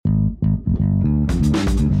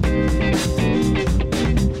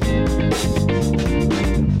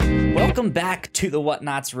Welcome back to the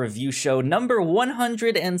Whatnots review show number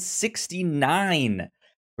 169,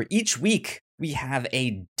 where each week we have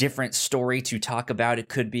a different story to talk about. It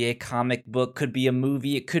could be a comic book, could be a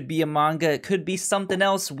movie, it could be a manga, it could be something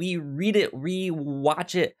else. We read it, we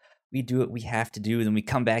watch it, we do what we have to do, then we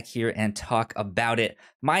come back here and talk about it.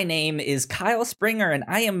 My name is Kyle Springer, and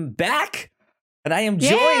I am back, and I am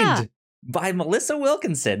joined by Melissa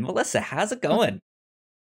Wilkinson. Melissa, how's it going?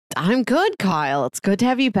 I'm good, Kyle. It's good to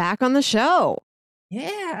have you back on the show.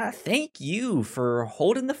 Yeah, thank you for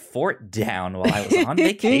holding the fort down while I was on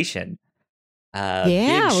vacation. We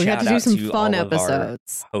had to do some fun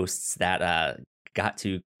episodes. Hosts that got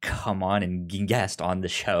to come on and guest on the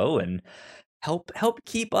show and help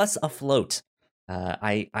keep us afloat.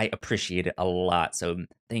 I appreciate it a lot. So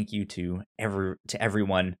thank you to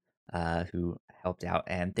everyone who helped out,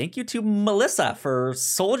 and thank you to Melissa for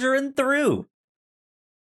soldiering through.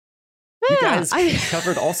 You guys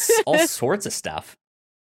covered all sorts of stuff.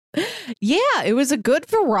 Yeah, it was a good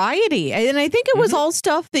variety. And I think it was all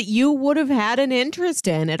stuff that you would have had an interest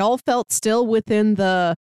in. It all felt still within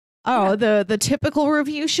the typical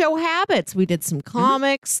review show habits. We did some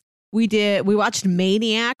comics. We watched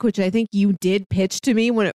Maniac, which I think you did pitch to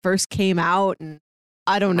me when it first came out. And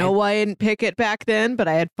I don't know why I didn't pick it back then, but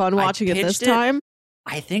I had fun watching it this time.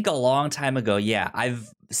 I think a long time ago. Yeah, I've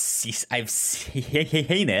seen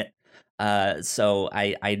it. So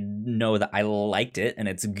I know that I liked it and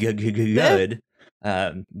it's good.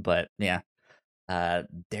 But yeah,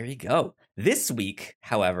 there you go. This week,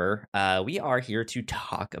 however, we are here to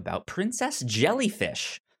talk about Princess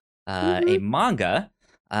Jellyfish, a manga,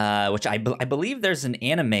 which I believe there's an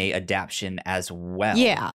anime adaptation as well.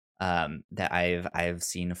 Yeah. That I've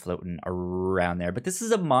seen floating around there. But this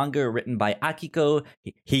is a manga written by Akiko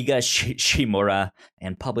Higashimura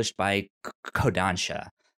and published by Kodansha.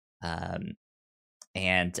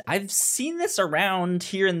 And I've seen this around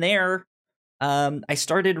here and there. I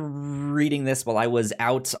started reading this while I was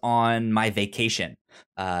out on my vacation,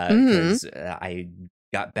 because I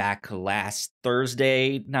got back last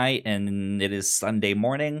Thursday night and it is Sunday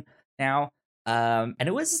morning now. And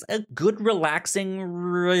it was a good, relaxing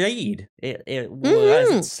read. It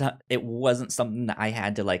wasn't something that I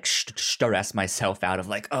had to like stress myself out of,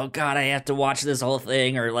 like, oh god, I have to watch this whole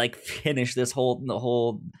thing or like finish this whole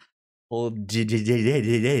deal.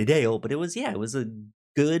 But it was a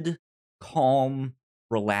good, calm,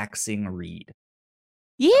 relaxing read.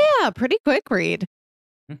 Yeah, pretty quick read.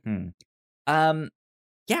 So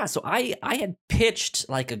I had pitched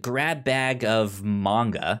like a grab bag of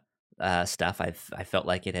manga stuff. I felt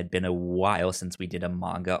like it had been a while since we did a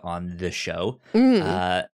manga on the show.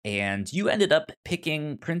 And you ended up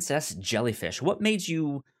picking Princess Jellyfish. What made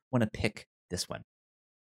you want to pick this one?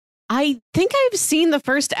 I think I've seen the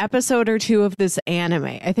first episode or two of this anime.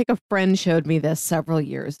 I think a friend showed me this several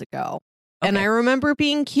years ago. Okay. And I remember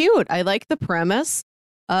being cute. I like the premise.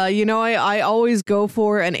 I always go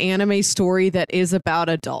for an anime story that is about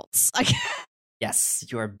adults. Yes,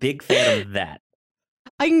 you're a big fan of that.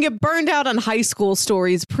 I can get burned out on high school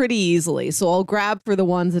stories pretty easily, so I'll grab for the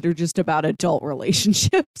ones that are just about adult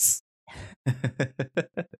relationships.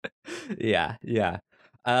 Yeah.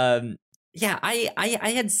 I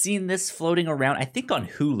had seen this floating around. I think on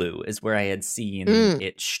Hulu is where I had seen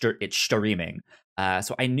it streaming.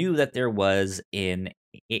 So I knew that there was I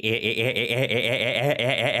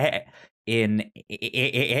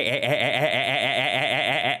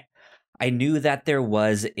knew that there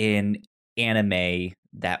was an anime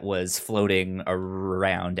that was floating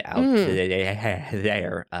around out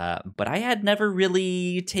there, but I had never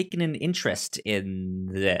really taken an interest in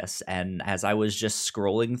this. And as I was just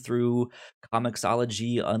scrolling through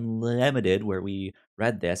Comixology Unlimited, where we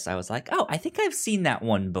read this, I was like, oh, I think I've seen that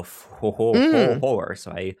one before.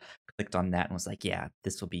 So I clicked on that and was like, yeah,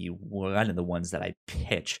 this will be one of the ones that I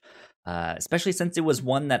pitch. Especially since it was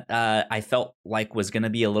one that I felt like was going to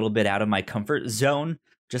be a little bit out of my comfort zone.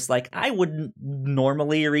 Just like, I wouldn't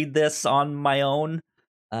normally read this on my own.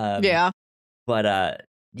 But it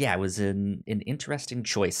was an interesting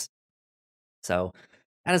choice. So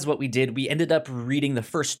that is what we did. We ended up reading the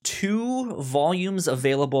first 2 volumes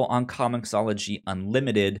available on Comixology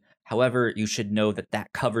Unlimited. However, you should know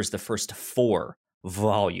that covers the first 4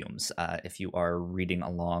 volumes if you are reading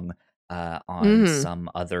along on some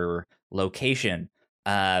other location.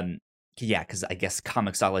 Because I guess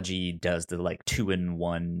Comixology does the like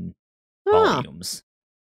 2-in-1 volumes.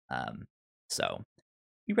 So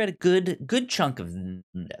you read a good chunk of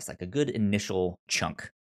this, like a good initial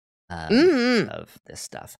chunk of this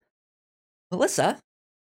stuff. Melissa,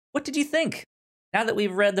 what did you think? Now that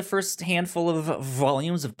we've read the first handful of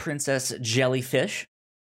volumes of Princess Jellyfish.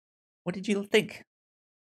 What did you think?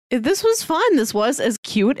 This was fun. This was as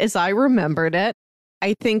cute as I remembered it.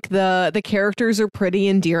 I think the characters are pretty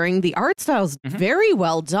endearing. The art style's very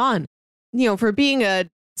well done. You know, for being a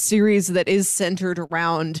series that is centered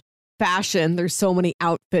around fashion, there's so many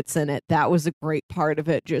outfits in it. That was a great part of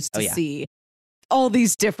it, just to see all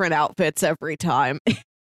these different outfits every time.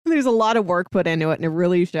 There's a lot of work put into it, and it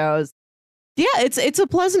really shows. Yeah, it's a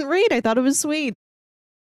pleasant read. I thought it was sweet.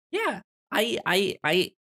 Yeah,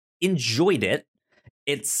 I enjoyed it.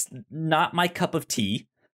 It's not my cup of tea.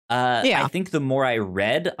 I think the more I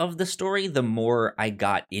read of the story, the more I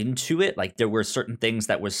got into it. Like, there were certain things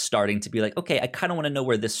that was starting to be like, okay, I kind of want to know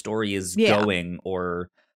where this story is going, or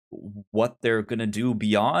what they're gonna do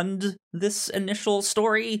beyond this initial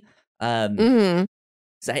story. I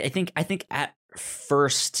think at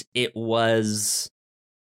first it was,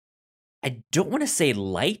 I don't want to say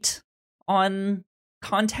light on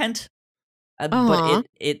content, but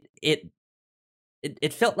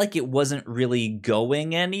it felt like it wasn't really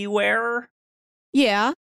going anywhere.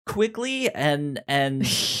 Yeah. Quickly, and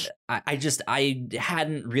I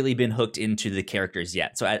hadn't really been hooked into the characters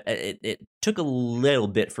yet, so it took a little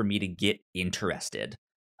bit for me to get interested.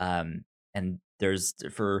 And there's,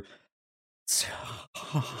 for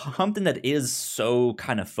something that is so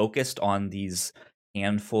kind of focused on these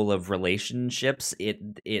handful of relationships,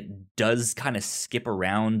 it does kind of skip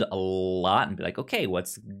around a lot and be like, okay,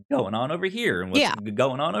 what's going on over here, and what's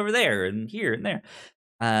going on over there, and here and there.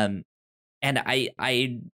 And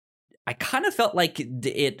I kind of felt like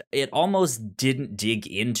it almost didn't dig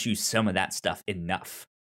into some of that stuff enough.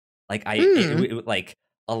 Like, like,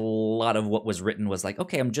 a lot of what was written was like,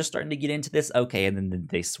 okay, I'm just starting to get into this, okay, and then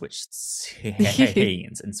they switched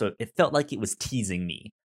scenes, and so it felt like it was teasing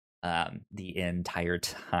me the entire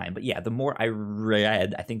time. But yeah, the more I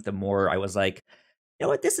read, I think the more I was like, you know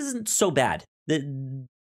what, this isn't so bad.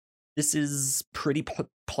 This is pretty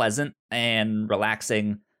pleasant and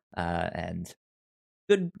relaxing, and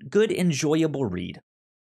good enjoyable read.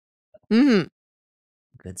 Good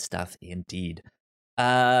stuff indeed.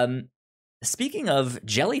 Speaking of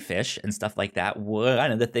jellyfish and stuff like that,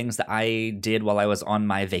 one of the things that I did while I was on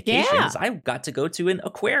my vacations, I got to go to an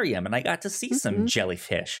aquarium, and I got to see some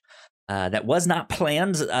jellyfish. That was not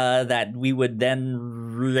planned, that we would then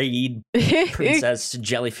read Princess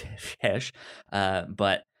Jellyfish.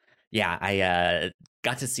 But yeah, I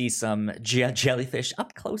got to see some jellyfish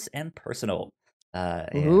up close and personal.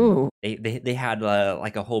 And they had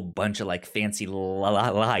like a whole bunch of like fancy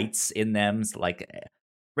lights in them, so like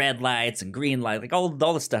red lights and green lights, like all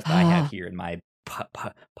the stuff that I have here in my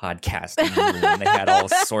podcasting room. They had all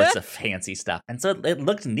sorts of fancy stuff, and so it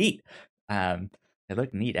looked neat. It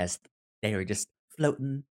looked neat as they were just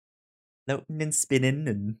floating and spinning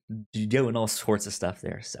and doing all sorts of stuff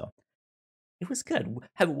there. So it was good.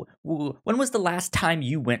 When was the last time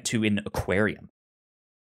you went to an aquarium?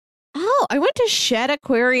 Oh, I went to Shed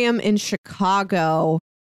Aquarium in Chicago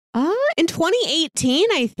in 2018,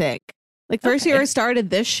 I think. Like, first year I started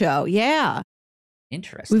this show. Yeah.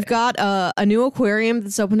 Interesting. We've got a new aquarium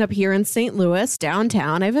that's opened up here in St. Louis,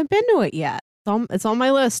 downtown. I haven't been to it yet. It's on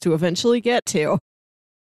my list to eventually get to.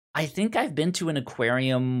 I think I've been to an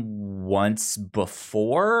aquarium once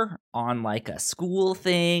before on like a school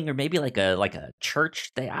thing, or maybe like a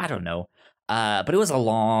church thing. I don't know. But it was a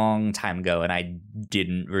long time ago, and I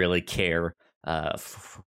didn't really care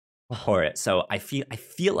for it. So I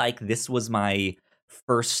feel like this was my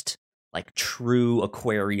first like true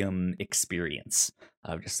aquarium experience.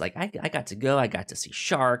 Just like I got to go, I got to see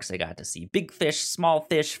sharks, I got to see big fish, small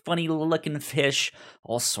fish, funny looking fish,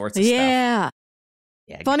 all sorts of stuff. Yeah,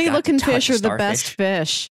 funny looking fish are the best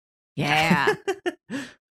fish. Yeah.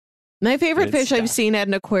 My favorite fish I've seen at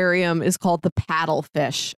an aquarium is called the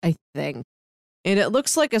paddlefish, I think. And it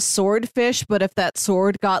looks like a swordfish, but if that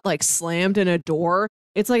sword got like slammed in a door,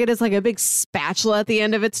 it's like it has like a big spatula at the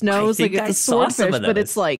end of its nose. Like it's a swordfish, but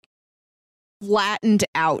it's like flattened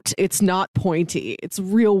out. It's not pointy. It's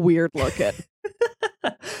real weird looking.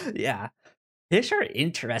 Yeah. Fish are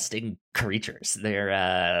interesting creatures.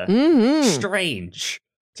 They're strange,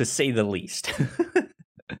 to say the least.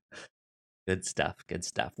 Good stuff. Good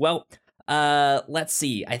stuff. Well, let's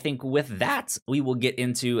see. I think with that, we will get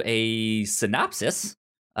into a synopsis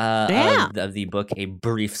of the book, a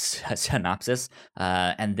brief synopsis,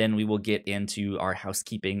 and then we will get into our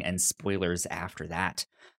housekeeping and spoilers after that.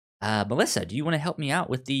 Melissa, do you want to help me out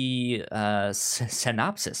with the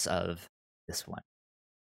synopsis of this one?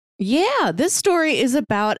 Yeah, this story is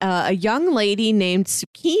about a young lady named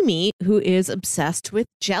Tsukimi who is obsessed with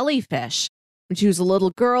jellyfish. When she was a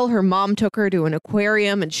little girl, her mom took her to an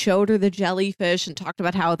aquarium and showed her the jellyfish and talked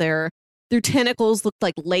about how they're their tentacles looked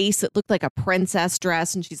like lace. It looked like a princess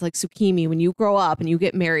dress. And she's like, Tsukimi, when you grow up and you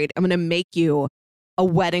get married, I'm going to make you a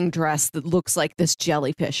wedding dress that looks like this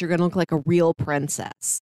jellyfish. You're going to look like a real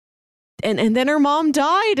princess. And then her mom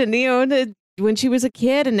died, and when she was a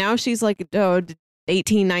kid, and now she's like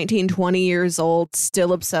 18, 19, 20 years old,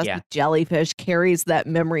 still obsessed with jellyfish, carries that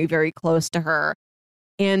memory very close to her.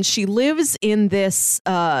 And she lives in this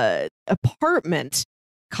apartment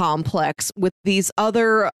complex with these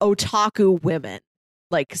other otaku women,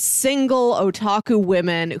 like single otaku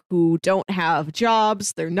women who don't have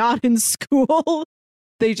jobs. They're not in school.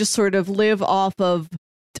 They just sort of live off of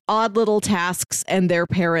odd little tasks and their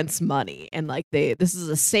parents' money. And like this is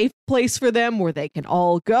a safe place for them where they can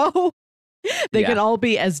all go. They can all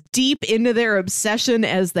be as deep into their obsession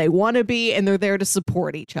as they want to be, and they're there to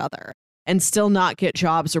support each other and still not get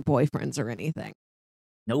jobs or boyfriends or anything.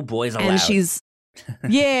 No boys allowed. And she's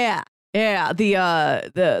the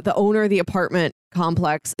owner of the apartment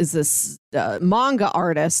complex is this manga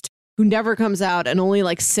artist who never comes out and only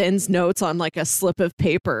like sends notes on like a slip of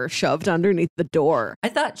paper shoved underneath the door. I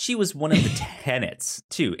thought she was one of the tenants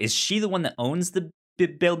too. Is she the one that owns the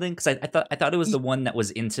building? Because I thought it was the one that was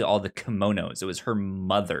into all the kimonos. It was her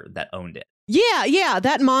mother that owned it. Yeah.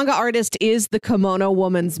 That manga artist is the kimono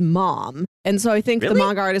woman's mom. And so I think the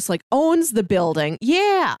manga artist like owns the building.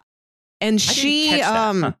 Yeah. And she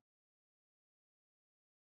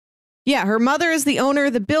yeah, her mother is the owner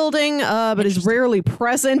of the building, but is rarely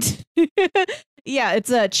present. Yeah,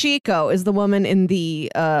 it's Chico is the woman in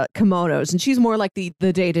the kimonos, and she's more like the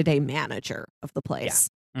day-to-day manager of the place.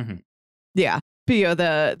 Yeah. Mm-hmm. Yeah. But,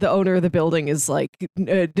 the owner of the building is like,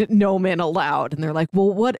 no men allowed. And they're like,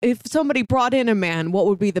 well, what if somebody brought in a man? What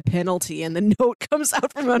would be the penalty? And the note comes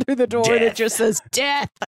out from under the door and it just says death.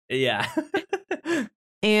 Yeah.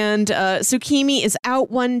 And Tsukimi is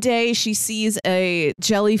out one day. She sees a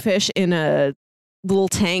jellyfish in a little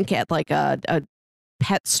tank at like a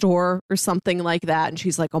pet store or something like that. And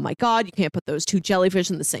she's like, oh my God, you can't put those two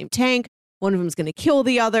jellyfish in the same tank. One of them is going to kill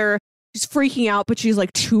the other. She's freaking out, but she's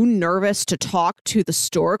like too nervous to talk to the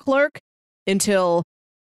store clerk until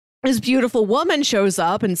this beautiful woman shows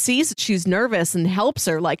up and sees that she's nervous and helps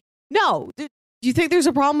her. Like, no, do you think there's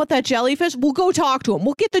a problem with that jellyfish? We'll go talk to him.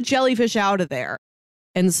 We'll get the jellyfish out of there.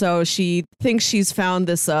 And so she thinks she's found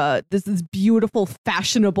this beautiful,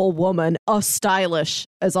 fashionable woman, stylish,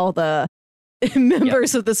 as all the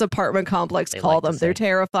members of this apartment complex call them. They're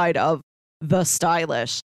terrified of the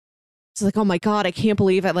stylish. She's like, oh my God, I can't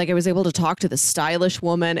believe it. Like, I was able to talk to the stylish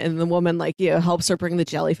woman, and the woman helps her bring the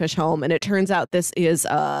jellyfish home. And it turns out this is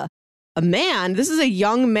a man. This is a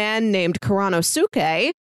young man named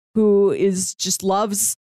Kuranosuke who just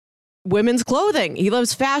loves women's clothing. He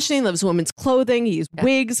loves fashion. He loves women's clothing. He uses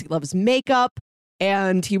wigs. He loves makeup.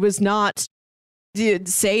 And he was not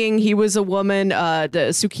saying he was a woman. The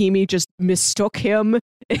Tsukimi just mistook him.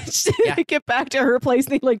 They get back to her place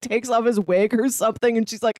and he like takes off his wig or something. And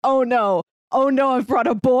she's like, oh no, I've brought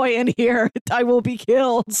a boy in here. I will be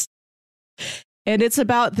killed. And it's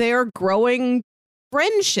about their growing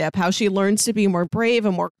friendship, how she learns to be more brave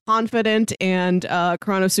and more confident, and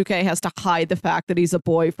Kuranosuke has to hide the fact that he's a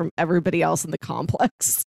boy from everybody else in the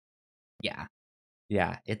complex. Yeah,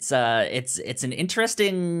 it's an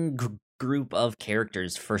interesting group of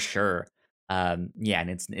characters for sure. And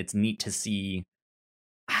it's neat to see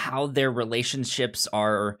how their relationships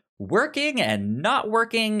are working and not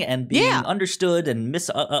working and being understood and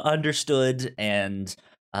misunderstood and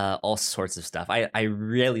all sorts of stuff. I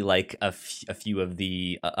really like a few of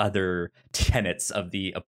the other tenants of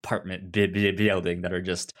the apartment building that are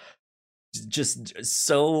just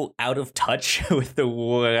so out of touch with the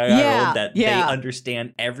world that they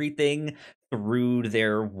understand everything through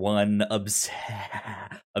their one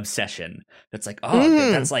obsession. That's like,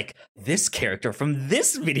 that's like this character from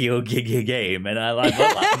this video game, and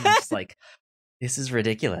I'm just like, this is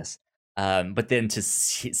ridiculous. But then to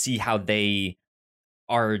see how they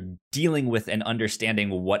are dealing with and understanding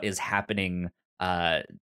what is happening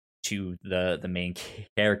to the main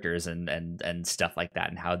characters and stuff like that,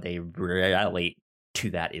 and how they relate to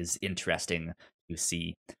that is interesting to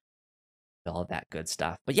see. All that good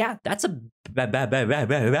stuff. But yeah, that's about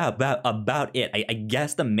it. I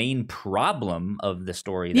guess the main problem of the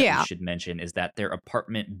story that we should mention is that their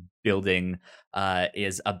apartment building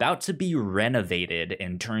is about to be renovated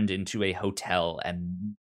and turned into a hotel,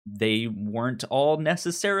 and they weren't all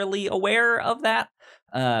necessarily aware of that.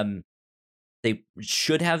 They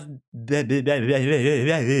should have been,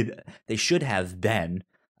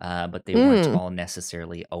 but they weren't all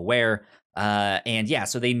necessarily aware.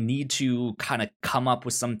 So they need to kind of come up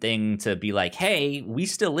with something to be like, hey, we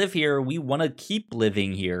still live here. We want to keep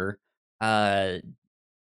living here.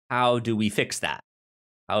 how do we fix that?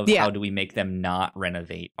 How do we make them not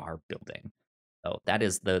renovate our building? So that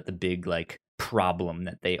is the big like problem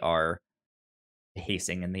that they are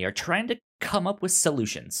facing, and they are trying to come up with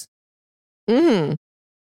solutions. Mm-hmm.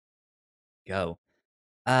 Go.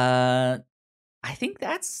 I think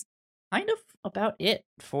that's kind of about it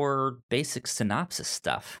for basic synopsis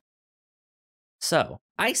stuff. So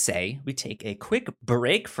I say we take a quick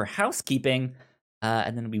break for housekeeping,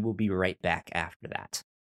 and then we will be right back after that.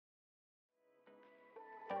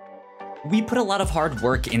 We put a lot of hard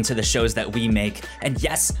work into the shows that we make, and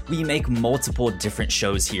yes, we make multiple different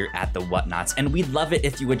shows here at The Whatnots, and we'd love it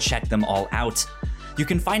if you would check them all out. You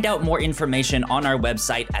can find out more information on our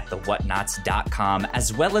website at thewhatnots.com,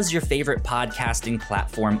 as well as your favorite podcasting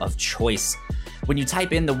platform of choice. When you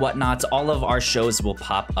type in The Whatnots, all of our shows will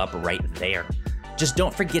pop up right there. Just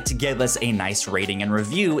don't forget to give us a nice rating and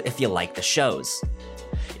review if you like the shows.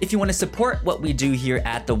 If you want to support what we do here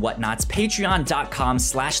at The Whatnots,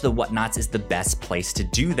 patreon.com/thewhatnots is the best place to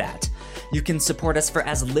do that. You can support us for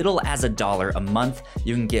as little as $1 a month.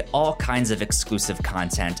 You can get all kinds of exclusive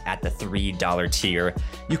content at the $3 tier.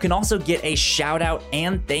 You can also get a shout out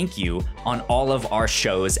and thank you on all of our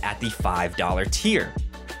shows at the $5 tier.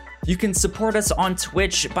 You can support us on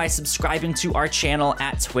Twitch by subscribing to our channel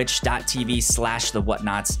at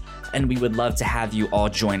twitch.tv/thewhatnots, and we would love to have you all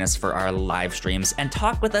join us for our live streams and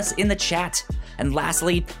talk with us in the chat. And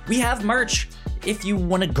lastly, we have merch. If you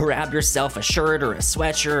want to grab yourself a shirt or a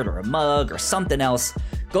sweatshirt or a mug or something else,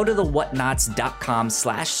 go to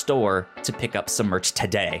thewhatnots.com/store to pick up some merch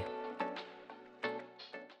today.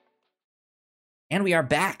 And we are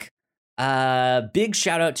back. Big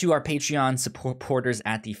shout out to our Patreon supporters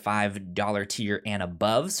at the $5 tier and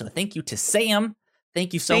above. So thank you to Sam.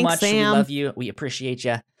 Thank you so much. Sam. We love you. We appreciate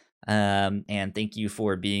you. And thank you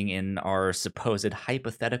for being in our supposed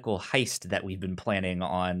hypothetical heist that we've been planning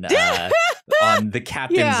on on the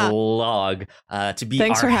captain's log to be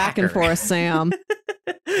Thanks our for hacking hacker. for us, Sam.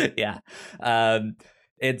 Yeah.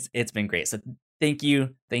 It's been great. So thank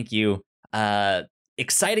you.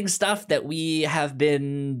 Exciting stuff that we have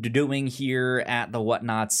been doing here at the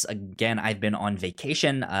Whatnots. Again, I've been on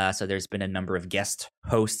vacation, so there's been a number of guest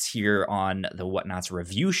hosts here on the Whatnots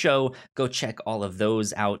review show. Go check all of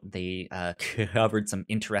those out. They covered some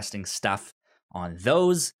interesting stuff on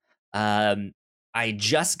those. I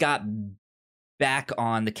just got back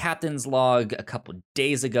on the captain's log a couple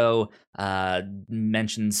days ago,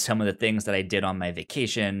 mentioned some of the things that I did on my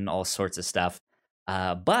vacation, all sorts of stuff.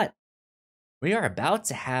 But we are about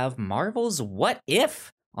to have Marvel's What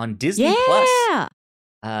If on Disney Plus.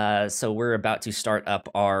 So we're about to start up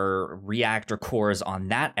our reactor cores on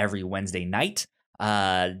that every Wednesday night.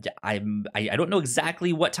 I don't know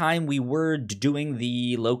exactly what time we were doing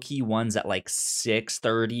the low-key ones at like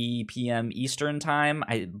 6:30 p.m. Eastern time.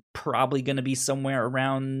 I'm probably going to be somewhere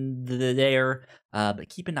around there. But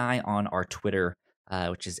keep an eye on our Twitter,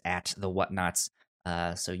 which is at the Whatnots,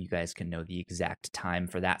 so you guys can know the exact time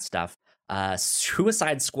for that stuff.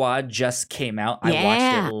 Suicide Squad just came out. I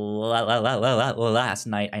watched it last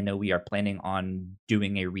night. I know we are planning on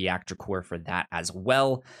doing a reactor core for that as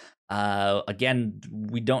well. Again,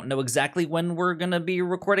 we don't know exactly when we're going to be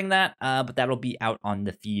recording that, but that'll be out on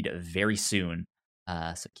the feed very soon.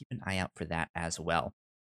 So keep an eye out for that as well.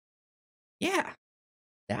 Yeah,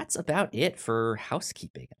 that's about it for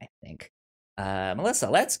housekeeping, I think. Melissa,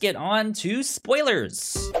 let's get on to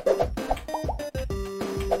spoilers.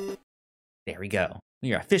 There we go.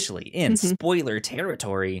 We are officially in spoiler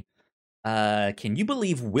territory. Can you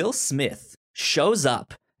believe Will Smith shows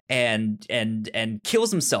up and kills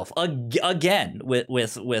himself again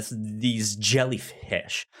with these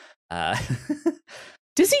jellyfish? Does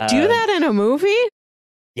he do that in a movie?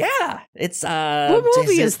 Yeah, it's what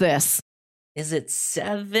movie is this? Is it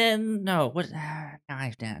 7? No, what? Now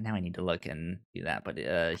I need to look and do that. But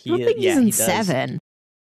I don't think he's in 7.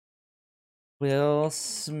 Will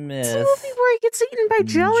Smith. It's a movie where he gets eaten by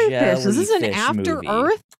jellyfish. Is this an After movie.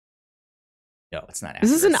 Earth? No, it's not After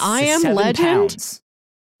Is this an Earth. I Am 7 Legend? Pounds.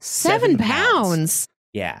 7 pounds.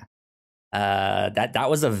 Yeah. That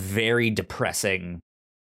was a very depressing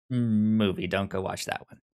movie. Don't go watch that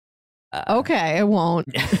one. Okay, I won't.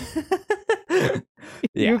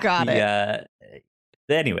 You got it.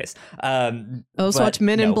 Anyways, let's watch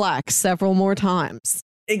Men in Black several more times.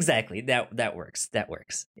 Exactly. That works. That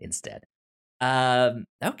works instead.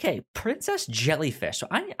 Okay, Princess Jellyfish. So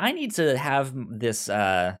I need to have this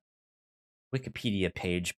Wikipedia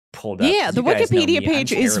page pulled up. Yeah, the Wikipedia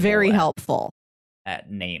page is very helpful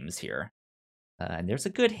at names here. And there's a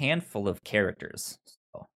good handful of characters.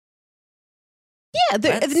 So Yeah,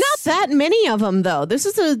 not that many of them, though. This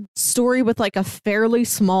is a story with like a fairly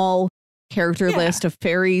small character list, a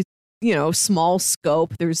very, small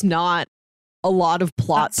scope. There's not a lot of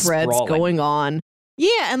plot threads going on.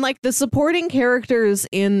 Yeah, and like the supporting characters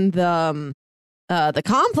in the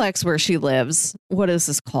complex where she lives. What is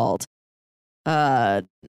this called? Amami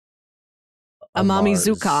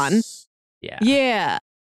Zukan. Yeah.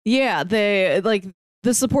 Yeah, they like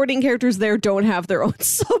the supporting characters there don't have their own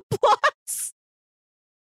subplots.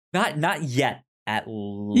 Not yet, at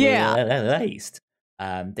least.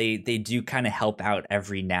 They do kind of help out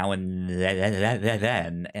every now and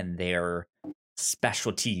then, and their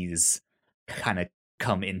specialties kind of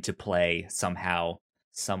come into play somehow,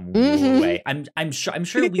 some way. I'm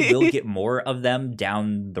sure we will get more of them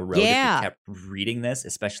down the road if we kept reading this,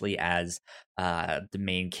 especially as the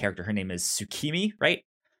main character, her name is Tsukimi, right?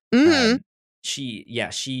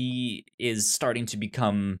 She is starting to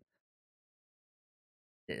become,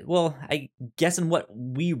 well, I guess in what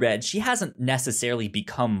we read, she hasn't necessarily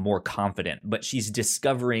become more confident, but she's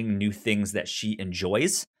discovering new things that she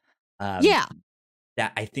enjoys.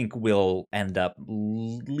 That I think will end up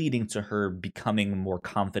leading to her becoming more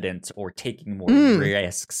confident or taking more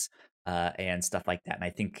risks and stuff like that. And I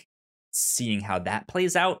think seeing how that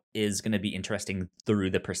plays out is going to be interesting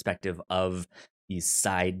through the perspective of these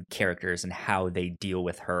side characters and how they deal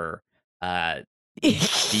with her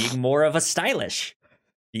being more of a stylish.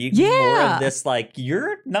 Being more of this, like,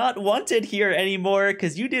 you're not wanted here anymore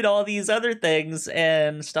because you did all these other things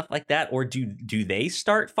and stuff like that. Or do they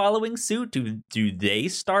start following suit? Do they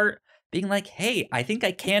start being like, hey, I think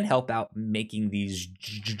I can help out making these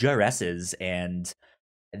dresses, and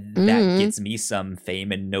that gets me some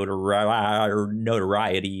fame and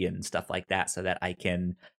notoriety and stuff like that, so that I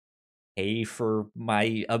can pay for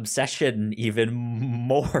my obsession even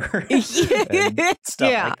more and stuff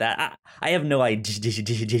like that. I have no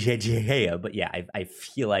idea, but yeah, I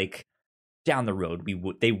feel like down the road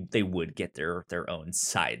they would get their own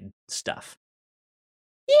side stuff.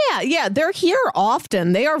 Yeah, they're here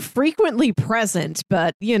often. They are frequently present,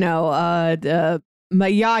 but Mayaya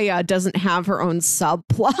doesn't have her own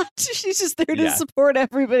subplot. She's just there to support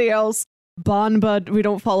everybody else. Banba, we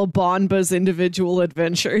don't follow Banba's individual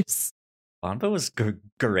adventures. Banba was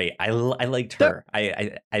great. I liked her.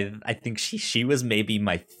 I think she was maybe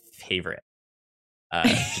my favorite.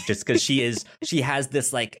 Just because she has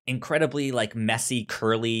this like incredibly like messy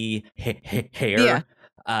curly hair.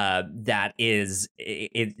 That is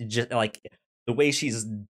it just like the way she's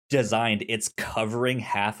designed, it's covering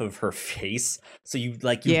half of her face, so you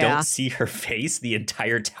don't see her face the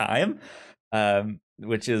entire time,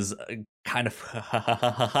 which is kind of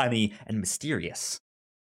funny and mysterious.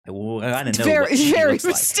 I want to know very, what she very looks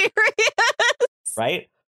mysterious, like. Right?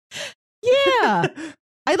 Yeah,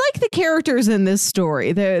 I like the characters in this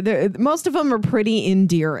story. They're most of them are pretty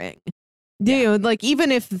endearing. Like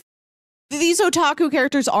even if these otaku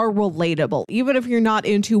characters are relatable, even if you're not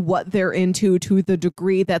into what they're into to the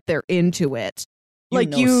degree that they're into it,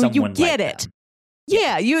 you get it. Them.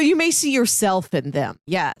 Yeah, you may see yourself in them.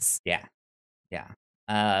 Yes. Yeah.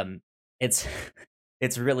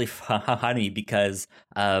 It's really funny because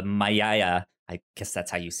Mayaya, I guess that's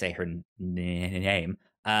how you say her name,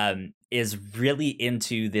 is really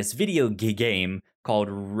into this video game called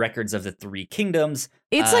Records of the Three Kingdoms.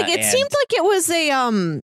 It's like it seemed like it was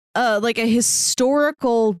a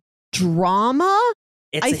historical drama.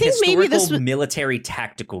 It's a historical military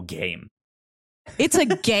tactical game. It's a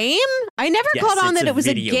game? I never caught on that it was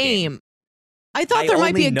a game. I thought there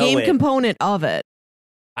might be a game component of it.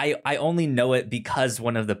 I only know it because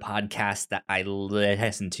one of the podcasts that I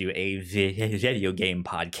listen to, a video game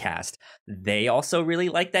podcast, they also really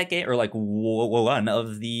like that game, or like one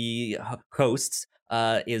of the hosts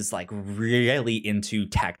is like really into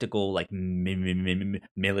tactical like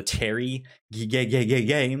military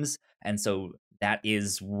games, and so that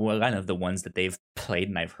is one of the ones that they've played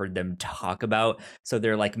and I've heard them talk about. So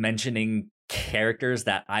they're like mentioning characters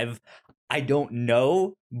that I don't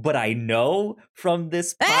know, but I know from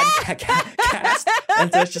this podcast.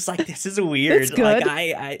 And so it's just like, this is weird. It's good.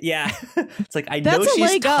 Like it's like I know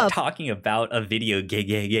she's talking about a video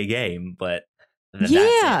game, but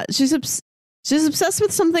she's obsessed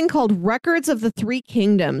with something called Records of the Three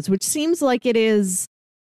Kingdoms, which seems like it is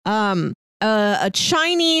a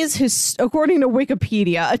Chinese, according to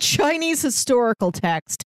Wikipedia, a Chinese historical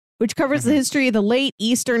text which covers the history of the late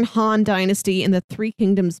Eastern Han Dynasty and the Three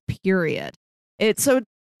Kingdoms period. It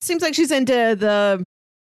seems like she's into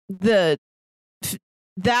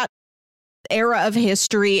that era of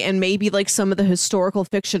history and maybe like some of the historical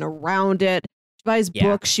fiction around it. She buys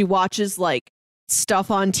books. She watches like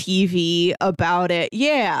stuff on TV about it.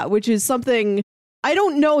 Yeah, which is something I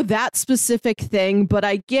don't know that specific thing, but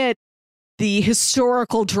I get the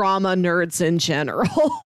historical drama nerds in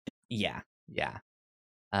general. Yeah.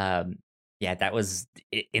 Yeah, that was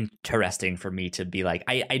interesting for me to be like,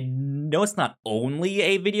 I know it's not only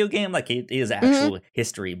a video game, like it is actual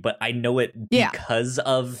history, but I know it because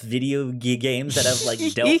of video games that have like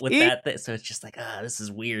dealt with that. So it's just like, this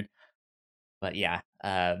is weird. But yeah,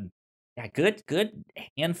 good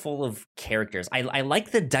handful of characters. I like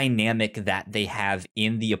the dynamic that they have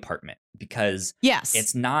in the apartment because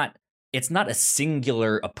it's not a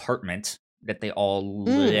singular apartment that they all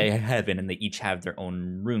live in and they each have their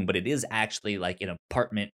own room, but it is actually like an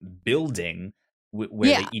apartment building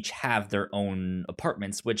where they each have their own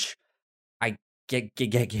apartments, which I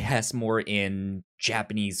guess more in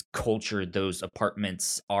Japanese culture, those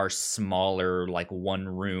apartments are smaller, like one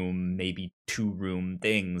room, maybe 2-room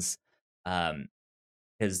things.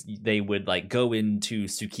 Because they would like go into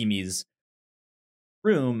Tsukimi's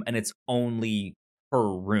room and it's only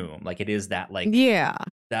her room. Like it is that like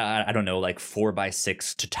I don't know, like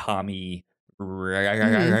 4x6 tatami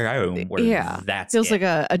room where that's feels like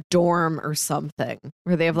a dorm or something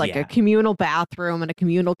where they have like a communal bathroom and a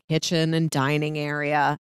communal kitchen and dining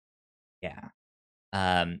area.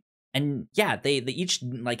 And they each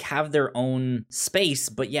like have their own space,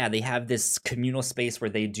 but they have this communal space where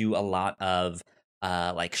they do a lot of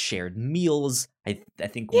like shared meals. I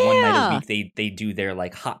think one night a week they do their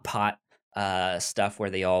like hot pot stuff where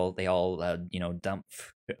they all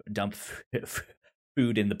dump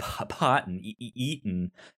food in the pot and eat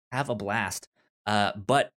and have a blast.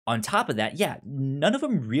 But on top of that, none of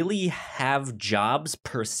them really have jobs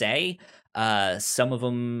per se. Some of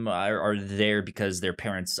them are there because their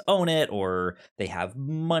parents own it or they have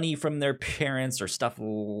money from their parents or stuff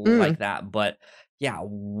like that. But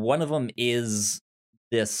one of them is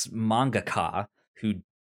this mangaka who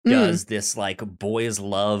does this like boys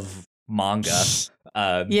love manga.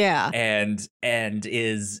 And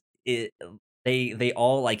is it they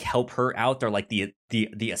all like help her out. They're like the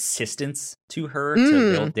assistants to her.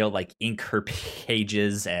 So they'll like ink her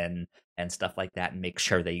pages and stuff like that and make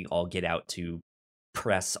sure they all get out to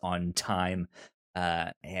press on time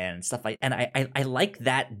and stuff like. And I like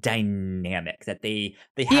that dynamic that they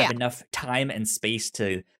have enough time and space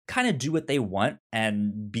to kind of do what they want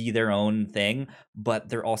and be their own thing, but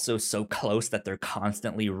they're also so close that they're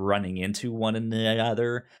constantly running into one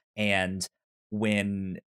another. And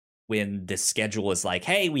when the schedule is like,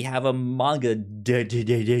 hey, we have a manga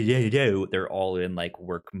they're all in like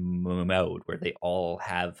work mode where they all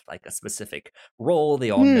have like a specific role. They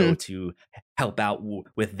all know to help out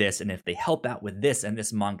with this, and if they help out with this and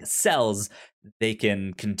this manga sells, they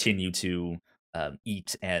can continue to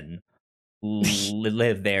eat and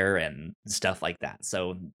live there and stuff like that.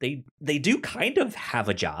 So they do kind of have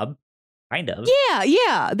a job. Kind of.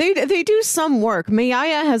 Yeah. They do some work.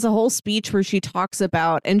 Mayaya has a whole speech where she talks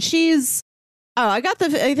about, and she's, I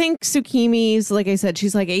think Tsukimi's, like I said,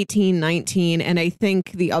 she's like 18, 19, and I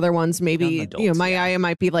think the other ones maybe, adults, Mayaya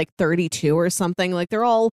might be like 32 or something. Like they're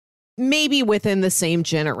all maybe within the same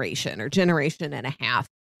generation or generation and a half.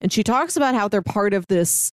 And she talks about how they're part of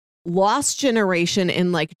this lost generation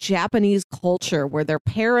in like Japanese culture where their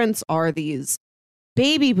parents are these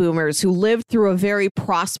baby boomers who lived through a very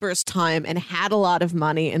prosperous time and had a lot of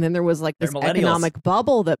money, and then there was like this economic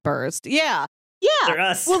bubble that burst. They're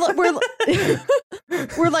us. Well, we're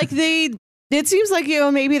like it seems like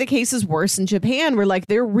maybe the case is worse in Japan where like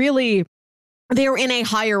they're in a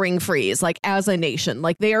hiring freeze, like as a nation.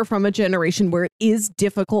 Like they are from a generation where it is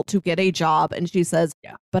difficult to get a job, and she says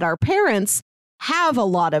but our parents have a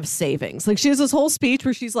lot of savings. Like she has this whole speech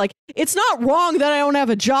where she's like, it's not wrong that I don't have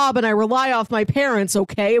a job and I rely off my parents,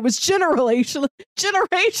 okay? It was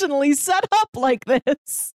generationally set up like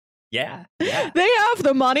this. Yeah. They have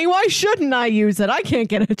the money. Why shouldn't I use it? I can't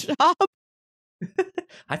get a job.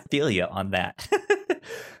 I feel you on that.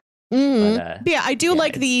 But, I do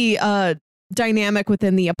like the dynamic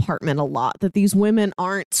within the apartment a lot, that these women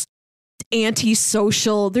aren't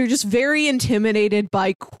antisocial. They're just very intimidated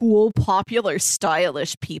by cool, popular,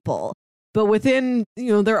 stylish people. But within,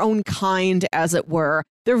 their own kind, as it were,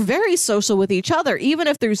 they're very social with each other. Even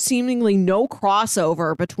if there's seemingly no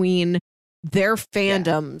crossover between their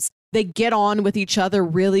fandoms, they get on with each other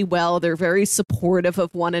really well. They're very supportive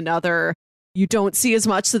of one another. You don't see as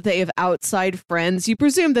much that they have outside friends. You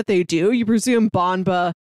presume that they do. You presume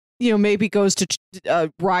Banba maybe goes to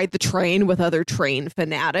ride the train with other train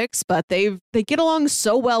fanatics, but they get along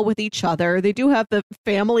so well with each other. They do have the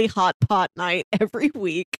family hot pot night every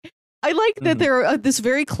week. I like that they're this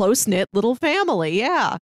very close-knit little family.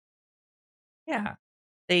 Yeah. Yeah.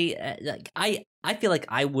 They like I feel like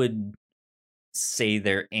I would say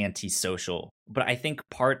they're antisocial, but I think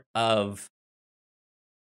part of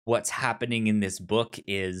what's happening in this book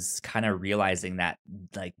is kind of realizing that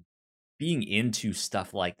like being into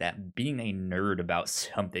stuff like that, being a nerd about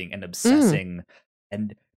something and Mm, obsessing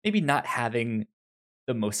and maybe not having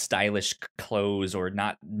the most stylish clothes or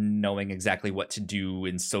not knowing exactly what to do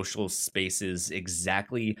in social spaces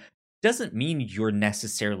exactly doesn't mean you're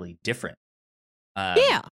necessarily different.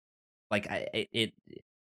 yeah. Um like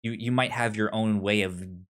you might have your own way of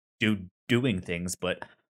doing things, but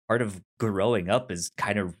part of growing up is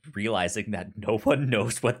kind of realizing that no one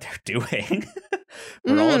knows what they're doing.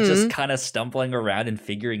 We're all just Mm. kind of stumbling around and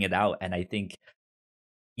figuring it out. And I think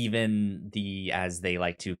even the, as they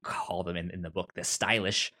like to call them in the book, the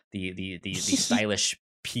stylish, the stylish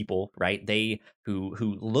people, right? They who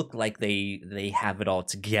look like they have it all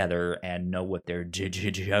together and know what they're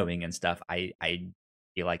doing and stuff. I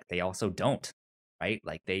feel like they also don't, right?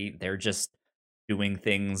 Like they're just doing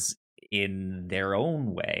things in their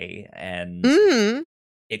own way, and Mm.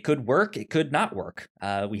 it could work, it could not work.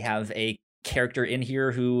 We have a character in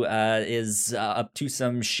here who is up to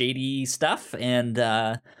some shady stuff and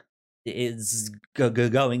is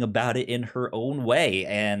going about it in her own way,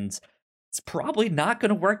 and it's probably not going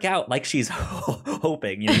to work out like she's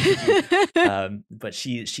hoping, you know. But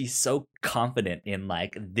she's so confident in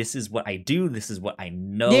like, this is what I do, this is what I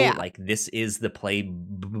know, Yeah. like this is the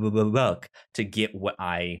playbook to get what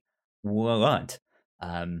I want.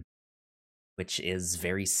 Um, which is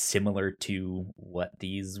very similar to what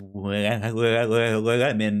these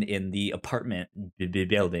women in the apartment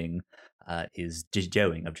building is just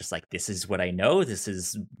doing. Of just like, this is what I know, this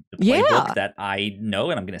is the playbook Yeah. that I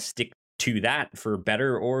know, and I'm going to stick to that for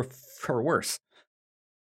better or for worse.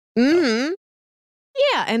 So Mm.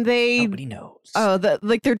 Yeah, and they nobody knows. oh,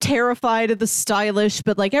 like they're terrified of the stylish,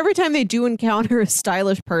 but like every time they do encounter a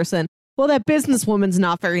stylish person, well, that businesswoman's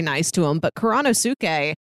not very nice to him. But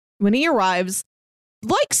Kuranosuke, when he arrives,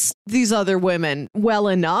 likes these other women well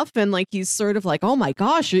enough, and like he's sort of like, oh my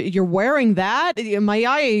gosh, you're wearing that,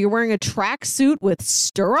 Mayaya, you're wearing a tracksuit with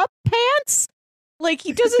stirrup pants. Like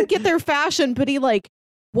he doesn't get their fashion, but he like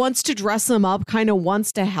wants to dress them up, kind of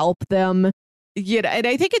wants to help them. You know, and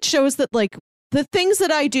I think it shows that like the things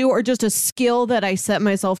that I do are just a skill that I set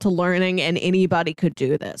myself to learning, and anybody could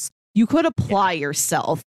do this. You could Yeah, apply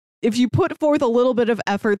yourself. If you put forth a little bit of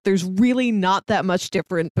effort, there's really not that much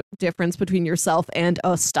difference between yourself and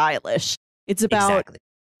a stylish. It's about exactly.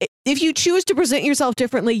 if you choose to present yourself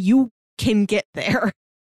differently, you can get there.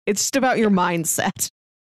 It's just about your Yeah, mindset.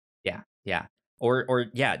 yeah, yeah. Or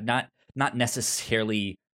yeah, not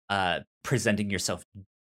necessarily presenting yourself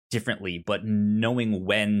differently, but knowing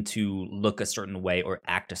when to look a certain way or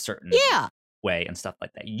act a certain Yeah. way and stuff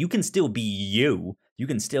like that. You can still be you. You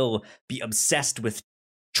can still be obsessed with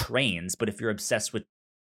trains, but if you're obsessed with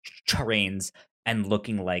trains and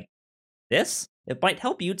looking like this, it might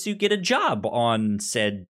help you to get a job on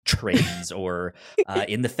said trains or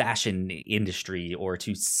in the fashion industry, or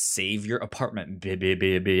to save your apartment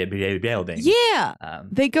building Yeah.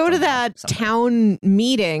 They go to somehow, that some way. town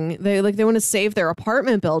meeting. They want to save their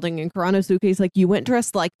apartment building, and Kuranosuke's like, you went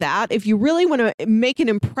dressed like that. If you really want to make an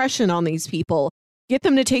impression on these people, get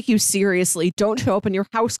them to take you seriously. Don't show up in your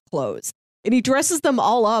house clothes. And he dresses them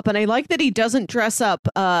all up. And I like that he doesn't dress up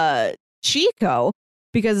Chiko,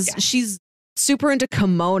 because Yeah, she's super into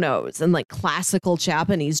kimonos and like classical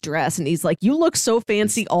Japanese dress. And he's like, you look so it's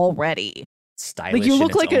fancy already. Like you stylish in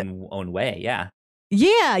look its like a own way. Yeah.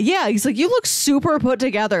 yeah, yeah. He's like, you look super put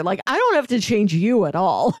together. Like, I don't have to change you at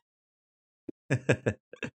all.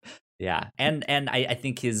 Yeah, and I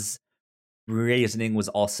think his reasoning was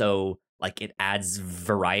also like, it adds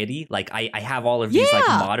variety. Like I have all of these like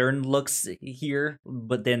Yeah, modern looks here,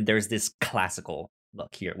 but then there's this classical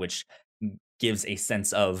look here, which gives a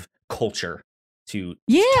sense of culture to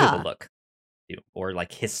the yeah. look, too, or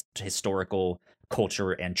like historical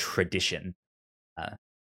culture and tradition uh,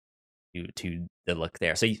 to the look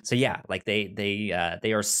there. So yeah, like they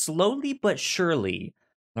are slowly but surely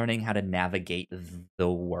learning how to navigate the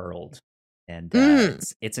world, and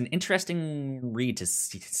Mm. it's an interesting read to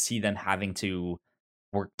see them having to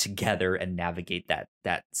work together and navigate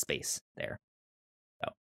that space there.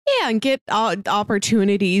 So Yeah, and get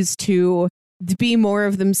opportunities to be more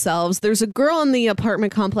of themselves. There's a girl in the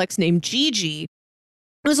apartment complex named Gigi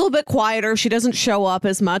who's a little bit quieter. She doesn't show up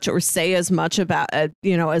as much or say as much about,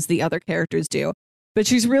 as the other characters do. But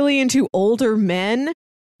she's really into older men.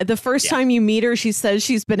 The first yeah, time you meet her, she says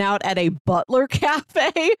she's been out at a butler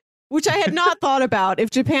cafe, which I had not thought about.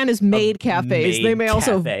 If Japan has a maid cafes, they maid may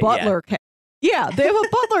also have cafe, yeah, butler Yeah, they have a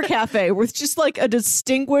butler cafe with just like a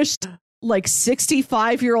distinguished like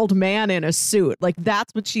 65-year-old man in a suit. Like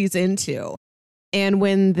that's what she's into. And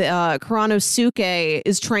when the Kuranosuke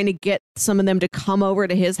is trying to get some of them to come over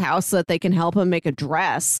to his house so that they can help him make a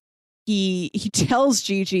dress, he tells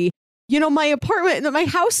Gigi, you know, my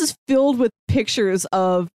house is filled with pictures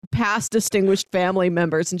of past distinguished family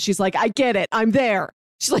members. And she's like, I get it. I'm there.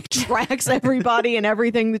 She like drags everybody and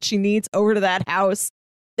everything that she needs over to that house.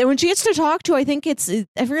 And when she gets to talk to, I forget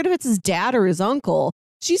if it's his dad or his uncle,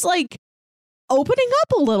 she's like opening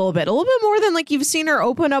up a little bit more than like you've seen her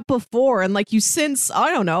open up before. And like you sense,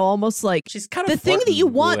 I don't know, almost like she's kind of the thing that you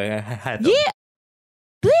want.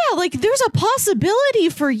 Yeah, like there's a possibility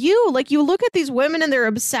for you. Like you look at these women and their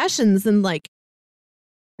obsessions and like,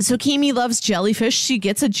 so Kimi loves jellyfish. She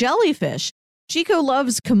gets a jellyfish. Chico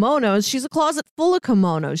loves kimonos. She's a closet full of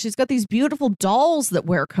kimonos. She's got these beautiful dolls that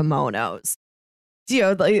wear kimonos. You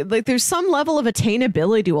know, like there's some level of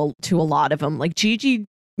attainability to a lot of them. Like Gigi,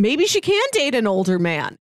 maybe she can date an older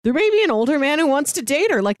man. There may be an older man who wants to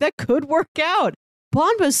date her. Like that could work out.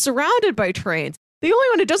 Banba's surrounded by trains. The only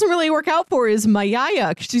one it doesn't really work out for is Mayaya,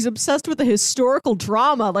 because she's obsessed with the historical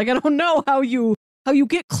drama. Like I don't know how you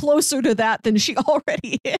get closer to that than she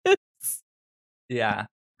already is. Yeah,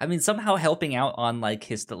 I mean somehow helping out on like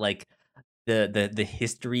the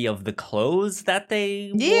history of the clothes that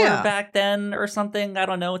they wore back then or something. I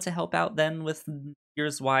don't know, to help out then with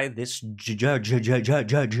here's why this dress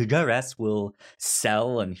will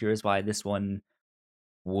sell and here's why this one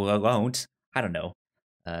won't. I don't know.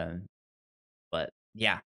 But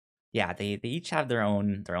yeah, they each have their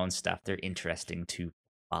own stuff. They're interesting to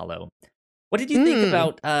follow. What did you think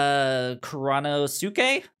about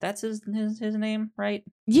Kuranosuke? That's his name, right?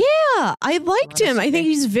 Yeah, I liked him. I think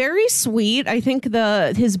he's very sweet. I think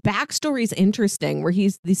his backstory is interesting, where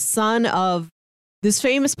he's the son of this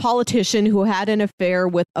famous politician who had an affair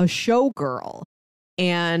with a showgirl.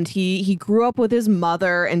 And he grew up with his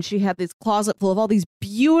mother, and she had this closet full of all these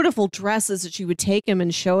beautiful dresses that she would take him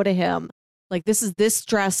and show to him. Like, this is this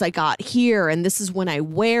dress I got here, and this is when I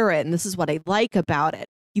wear it, and this is what I like about it.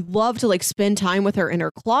 He loved to like spend time with her in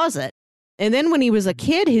her closet. And then when he was a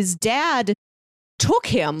kid, his dad took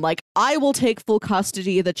him, like, I will take full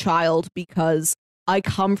custody of the child because I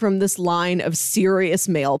come from this line of serious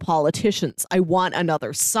male politicians. I want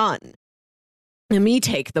another son. Let me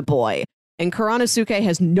take the boy. And Kuranosuke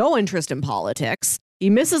has no interest in politics. He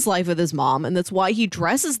misses life with his mom, and that's why he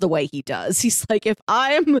dresses the way he does. He's like, if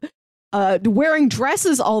I'm wearing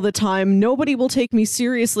dresses all the time, nobody will take me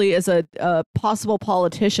seriously as a possible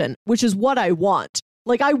politician, which is what I want.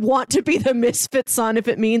 Like, I want to be the misfit son if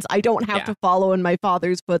it means I don't have to follow in my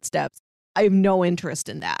father's footsteps. I have no interest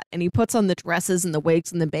in that. And he puts on the dresses and the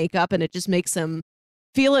wigs and the makeup, and it just makes him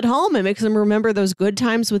feel at home. It makes him remember those good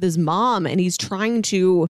times with his mom, and he's trying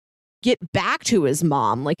to get back to his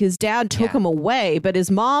mom. Like, his dad took him away, but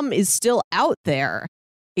his mom is still out there.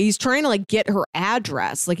 He's trying to like get her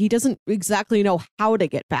address. Like, he doesn't exactly know how to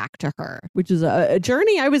get back to her, which is a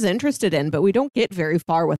journey I was interested in, but we don't get very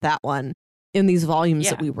far with that one in these volumes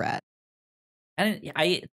that we read. And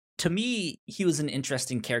to me, he was an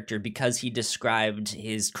interesting character because he described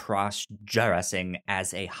his cross-dressing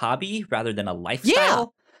as a hobby rather than a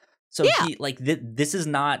lifestyle. So he like this is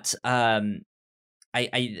not I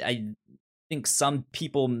think some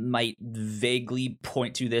people might vaguely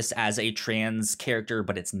point to this as a trans character,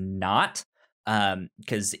 but it's not,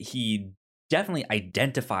 because he definitely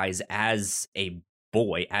identifies as a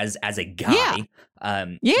boy, as a guy,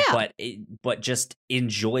 but just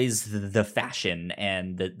enjoys the fashion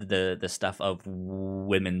and the stuff of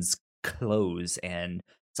women's clothes and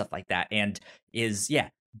stuff like that, and is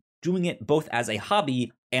doing it both as a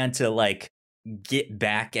hobby and to like get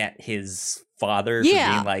back at his father for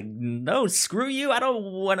being like, no, screw you, I don't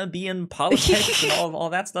want to be in politics and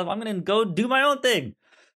all that stuff. I'm gonna go do my own thing.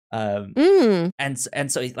 And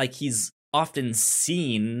so like he's often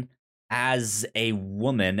seen as a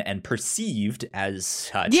woman and perceived as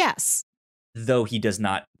such. Yes. Though he does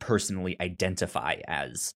not personally identify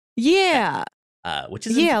as. Yeah. Which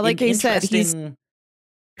is like I said, he's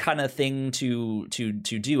kind of thing to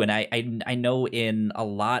do, and I know in a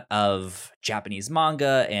lot of Japanese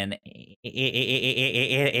manga and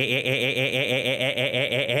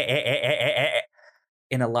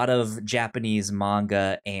in a lot of Japanese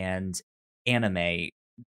manga and anime,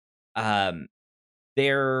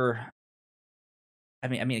 they're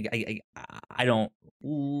I don't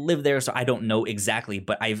live there, so I don't know exactly,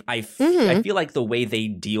 but I feel like the way they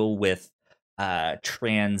deal with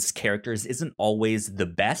trans characters isn't always the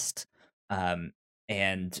best, and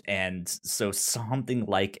so something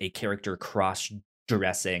like a character cross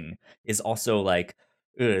dressing is also like,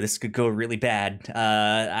 this could go really bad.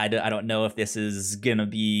 I don't know if this is gonna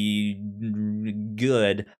be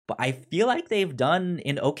good, but I feel like they've done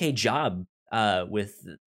an okay job with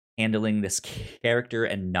handling this character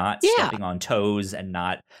and not stepping on toes and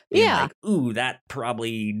not being like, ooh, that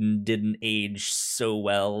probably didn't age so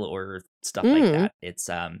well or stuff like that.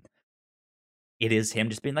 It is him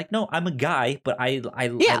just being like, no, I'm a guy, but I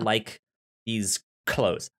like these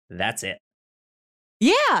clothes. That's it.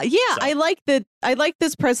 Yeah. So. I like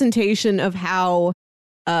this presentation of how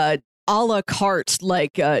a la carte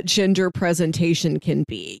gender presentation can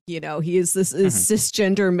be. You know, he is this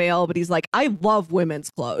cisgender male, but he's like, I love women's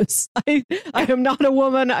clothes. I am not a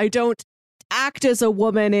woman. I don't act as a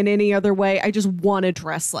woman in any other way. I just want to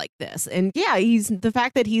dress like this. And yeah, he's the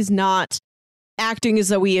fact that he's not acting as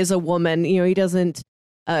though he is a woman. You know, he doesn't.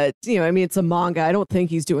 I mean, it's a manga. I don't think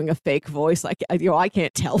he's doing a fake voice. Like, I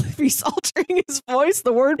can't tell if he's altering his voice.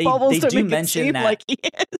 The word bubbles don't make it seem like he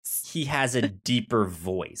is. He has a deeper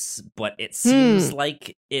voice, but it seems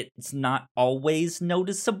like it's not always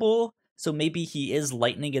noticeable. So maybe he is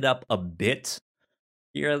lightening it up a bit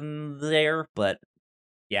here and there, but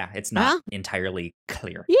yeah, it's not entirely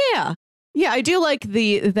clear. Yeah, I do like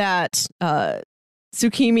that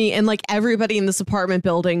Tsukimi and like everybody in this apartment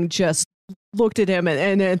building just looked at him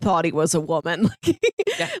and thought he was a woman.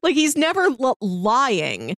 Like he's never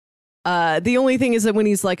lying. The only thing is that when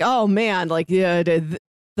he's like, oh man, like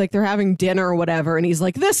like they're having dinner or whatever, and he's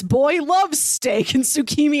like, this boy loves steak, and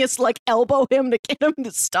Tsukimi is like elbow him to get him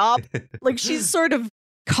to stop. Like she's sort of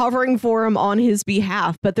covering for him on his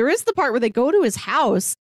behalf. But there is the part where they go to his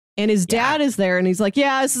house and his dad is there, and he's like,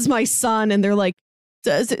 yeah, this is my son, and they're like,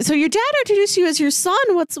 so your dad introduced you as your son.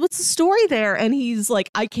 What's the story there? And he's like,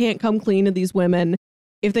 I can't come clean to these women.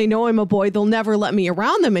 If they know I'm a boy, they'll never let me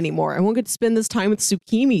around them anymore. I won't get to spend this time with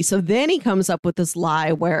Tsukimi. So then he comes up with this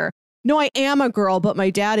lie where, no, I am a girl, but my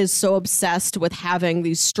dad is so obsessed with having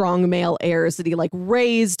these strong male heirs that he like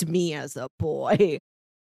raised me as a boy.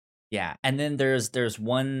 Yeah, and then there's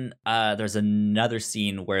another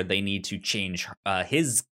scene where they need to change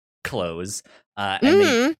his clothes, and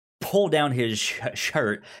they pull down his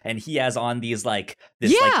shirt, and he has on these like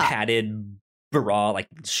padded bra, like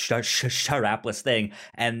strapless thing,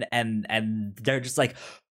 and they're just like,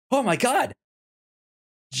 oh my god,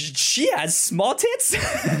 she has small tits.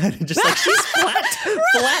 Just like she's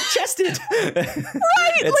flat chested.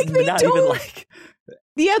 Right, it's like they not don't even like.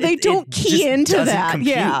 Yeah, they don't key into that.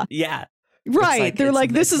 Compute. Yeah. Right. Like, they're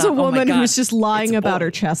like, this is a woman who's just lying about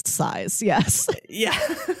her chest size. Yes. Yeah.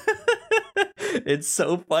 It's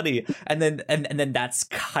so funny. And then that's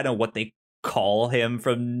kind of what they call him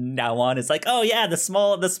from now on. It's like, oh yeah, the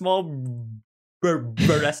small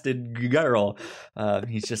breasted girl.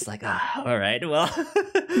 He's just like, all right, well.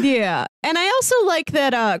 Yeah. And I also like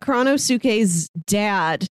that Kuronosuke's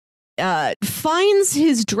dad finds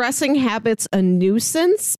his dressing habits a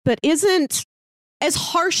nuisance, but isn't as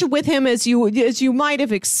harsh with him as you might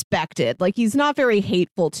have expected. Like, he's not very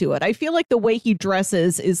hateful to it. I feel like the way he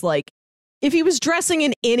dresses is like, if he was dressing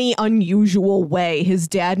in any unusual way, his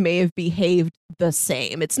dad may have behaved the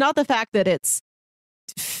same. It's not the fact that it's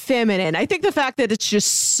feminine. I think the fact that it's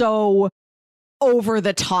just so over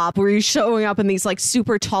the top, where he's showing up in these like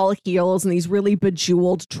super tall heels and these really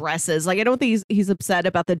bejeweled dresses. Like, I don't think he's upset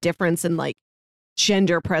about the difference in like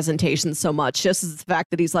gender presentation so much, just as the fact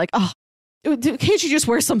that he's like, oh, can't you just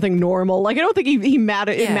wear something normal? Like, I don't think it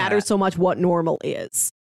matters so much what normal is.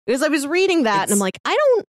 Because I was reading that and I'm like, I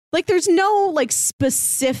don't like, there's no like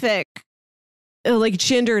specific like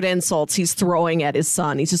gendered insults he's throwing at his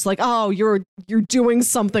son. He's just like, oh, you're doing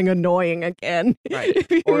something annoying again.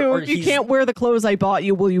 Right. Or you can't wear the clothes I bought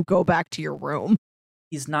you. Will you go back to your room?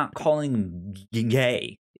 He's not calling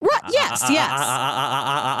gay. Right. Yes.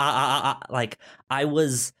 Like, I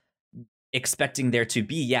was expecting there to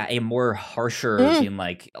be a more harsher being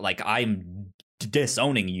like I'm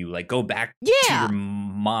disowning you, like go back to your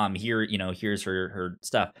mom, here, here's her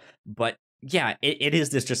stuff. But yeah, it is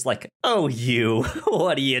this just like, oh, you,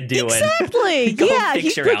 what are you doing? Exactly. Go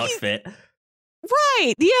fix your outfit.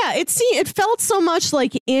 Right. Yeah. It felt so much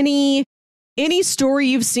like any story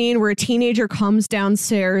you've seen where a teenager comes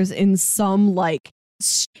downstairs in some like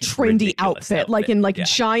trendy outfit, like in like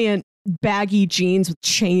giant baggy jeans with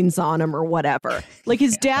chains on them or whatever. Like,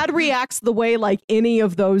 his dad reacts the way like any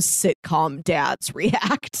of those sitcom dads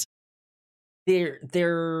react.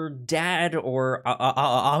 Their dad or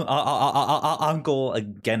uncle,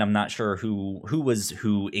 again, I'm not sure who was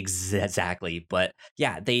who exactly, but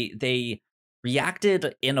yeah, they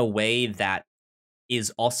reacted in a way that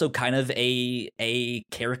is also kind of a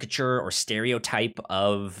caricature or stereotype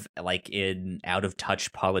of like an out of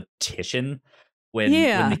touch politician. When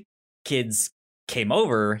the kids came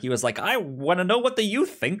over, he was like, I want to know what the youth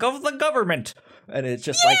think of the government. And it's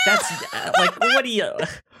just like, that's like, what do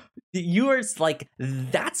you're like,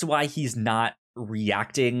 that's why he's not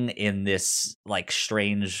reacting in this like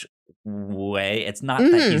strange way. It's not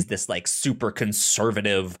that he's this like super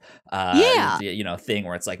conservative thing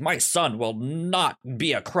where it's like, my son will not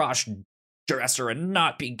be a cross dresser and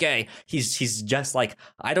not be gay. He's just like,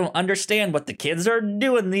 I don't understand what the kids are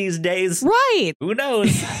doing these days. Right. Who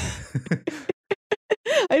knows?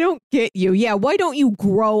 I don't get you. Yeah, why don't you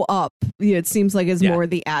grow up? It seems like it's more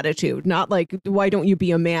the attitude, not like, why don't you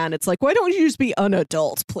be a man? It's like, why don't you just be an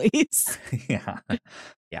adult, please? Yeah,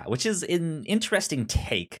 which is an interesting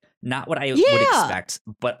take. Not what I would expect,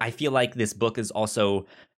 but I feel like this book is also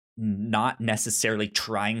not necessarily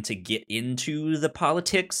trying to get into the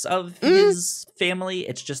politics of his family.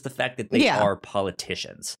 It's just the fact that they are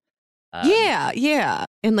politicians.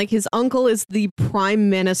 And like his uncle is the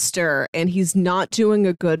prime minister and he's not doing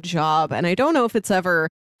a good job. And I don't know if it's ever,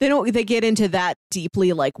 they get into that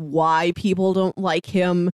deeply, like why people don't like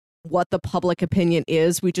him, what the public opinion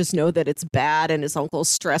is. We just know that it's bad and his uncle's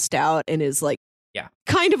stressed out and is like,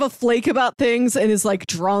 kind of a flake about things and is like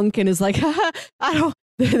drunk and is like,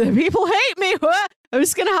 the people hate me. I'm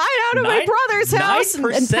just going to hide out at my brother's house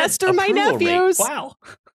and pester my nephews. Rate. Wow.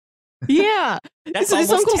 Yeah. That's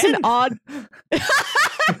his uncle's 10. An odd right.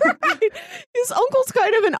 His uncle's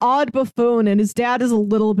kind of an odd buffoon and his dad is a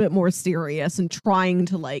little bit more serious and trying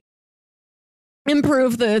to like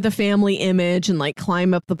improve the family image and like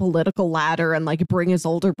climb up the political ladder and like bring his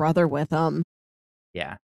older brother with him.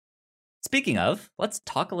 Yeah. Speaking of, let's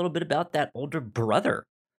talk a little bit about that older brother.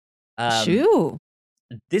 Shoo.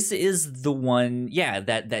 This is the one,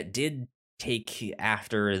 that did take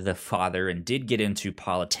after the father and did get into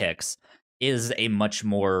politics, is a much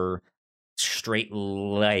more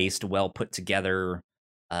straight-laced, well-put-together,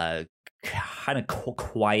 kind of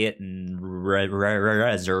quiet and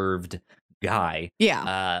reserved guy.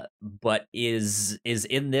 But is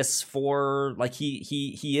in this for, like,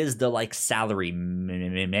 he is the, like, salary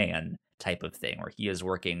man type of thing, where he is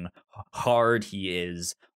working hard, he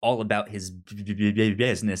is all about his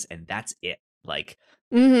business, and that's it. Like,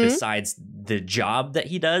 besides the job that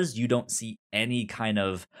he does, you don't see any kind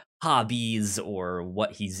of hobbies or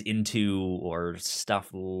what he's into or stuff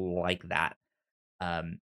like that.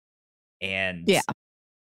 And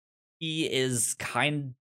he is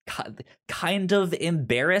kind of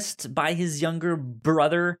embarrassed by his younger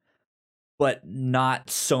brother, but not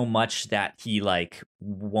so much that he like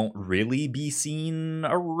won't really be seen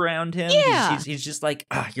around him. He's just like,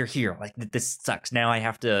 you're here. Like, this sucks. Now I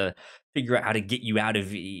have to figure out how to get you out of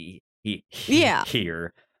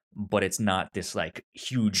here. But it's not this like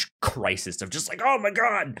huge crisis of just like, oh my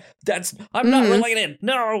God, I'm not related.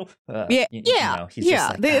 No. He's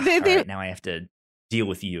just like, all right, now I have to deal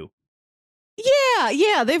with you.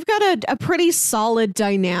 Yeah. They've got a pretty solid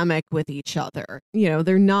dynamic with each other. You know,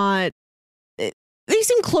 they're not. They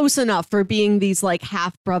seem close enough for being these like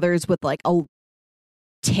half brothers with like a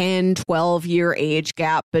 10-12 year age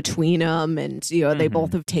gap between them, and they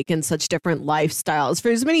both have taken such different lifestyles. For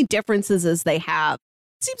as many differences as they have,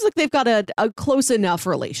 it seems like they've got a close enough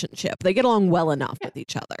relationship. They get along well enough with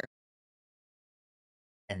each other.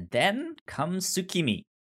 And then comes Tsukimi,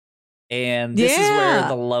 and this is where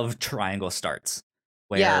the love triangle starts,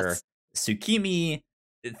 where Tsukimi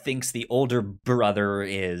thinks the older brother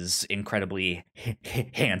is incredibly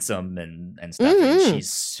handsome and stuff, and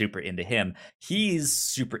she's super into him. He's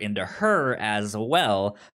super into her as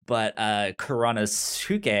well, but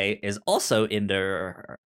Kuranosuke is also into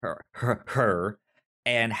her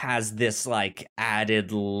and has this like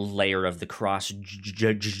added layer of the cross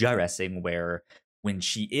dressing, where when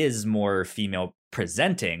she is more female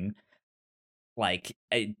presenting, like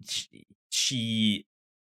she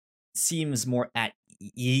seems more at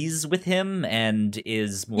ease with him and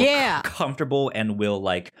is more comfortable and will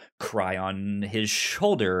like cry on his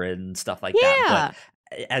shoulder and stuff like that.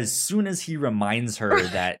 But as soon as he reminds her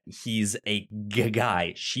that he's a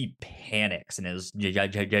guy, she panics and is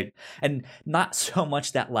and not so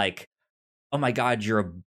much that like, oh my God, you're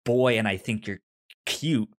a boy and I think you're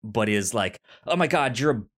cute, but is like, oh my God,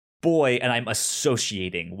 you're a boy and I'm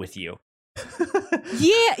associating with you. Like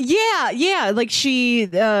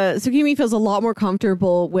Tsukimi feels a lot more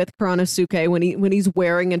comfortable with Kuranosuke when he's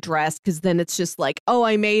wearing a dress, because then it's just like, oh,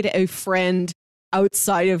 I made a friend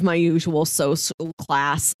outside of my usual social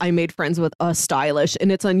class. I made friends with a stylish,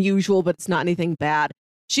 and it's unusual, but it's not anything bad.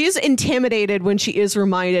 She is intimidated when she is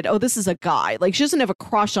reminded, oh, this is a guy. Like, she doesn't have a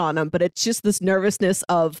crush on him, but it's just this nervousness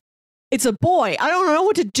of, it's a boy. I don't know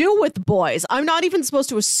what to do with boys. I'm not even supposed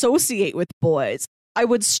to associate with boys. I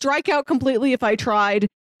would strike out completely if I tried,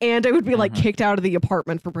 and I would be like kicked out of the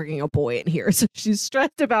apartment for bringing a boy in here. So she's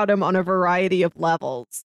stressed about him on a variety of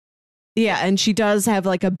levels. Yeah, and she does have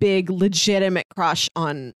like a big legitimate crush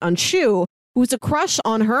on Shu, who's a crush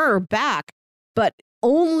on her back, but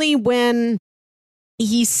only when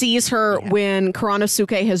he sees her when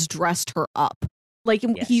Kuranosuke has dressed her up. Like,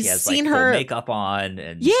 he's has, seen like, her makeup on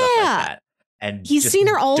and stuff like that. And he's seen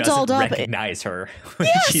her all dolled up. Recognize her when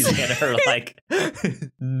she's in her like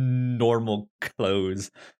normal clothes.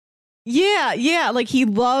 Yeah. Like, he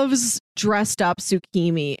loves dressed up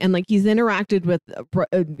Tsukimi, and like he's interacted with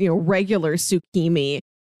regular Tsukimi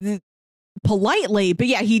politely, but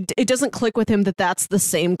yeah, it doesn't click with him that that's the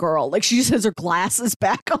same girl. Like, she just has her glasses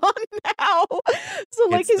back on now, so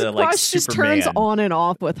like his crush just turns on and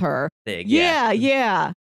off with her. Thing, yeah.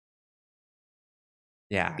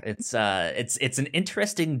 It's an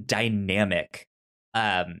interesting dynamic,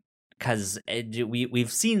 because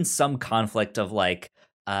we've seen some conflict of like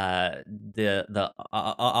the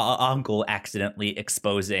uncle accidentally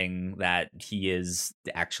exposing that he is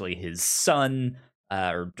actually his son,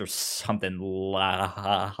 or something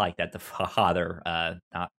like that. The father,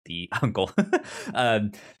 not the uncle.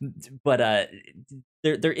 But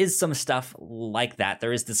there is some stuff like that.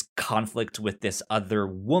 There is this conflict with this other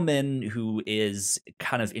woman who is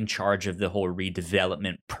kind of in charge of the whole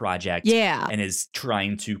redevelopment project. Yeah. And is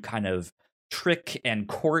trying to kind of trick and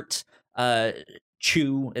court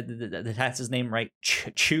Chu. That's his name, right?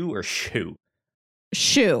 Chu or Shu?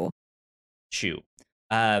 Shu.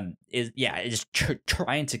 Is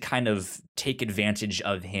trying to kind of take advantage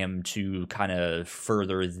of him to kind of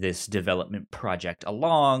further this development project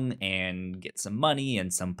along and get some money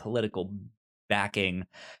and some political backing.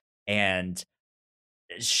 And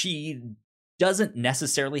she doesn't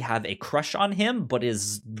necessarily have a crush on him, but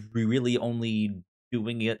is really only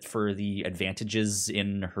doing it for the advantages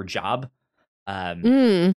in her job.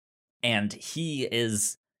 And he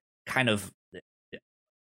is kind of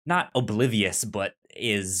not oblivious, but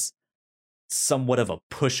is somewhat of a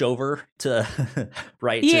pushover to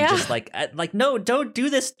right to just like no, don't do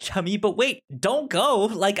this, chummy, but wait, don't go,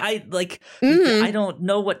 like I don't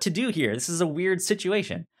know what to do here, this is a weird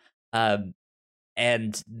situation.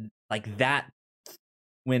 And like that,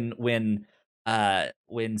 when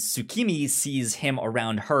Tsukimi sees him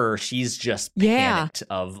around her, she's just panicked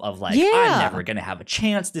of like, I'm never gonna have a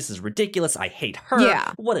chance, this is ridiculous, I hate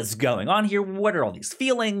her, what is going on here, what are all these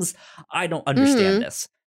feelings, I don't understand this.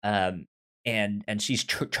 And she's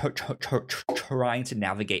trying to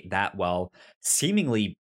navigate that while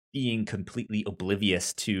seemingly being completely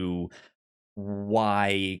oblivious to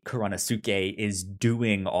why Kuranosuke is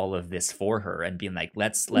doing all of this for her and being like,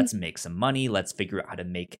 let's make some money, let's figure out how to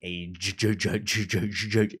make a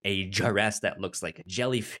dress that looks like a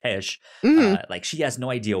jellyfish. Like, she has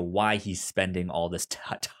no idea why he's spending all this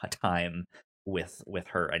time with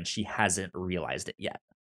her, and she hasn't realized it yet.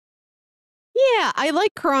 Yeah, I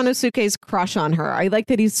like Kuranosuke's crush on her. I like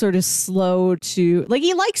that he's sort of slow to, like,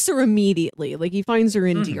 he likes her immediately. Like, he finds her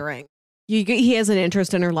endearing. He has an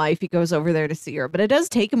interest in her life. He goes over there to see her, but it does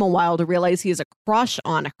take him a while to realize he has a crush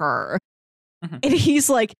on her. And he's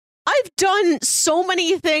like, I've done so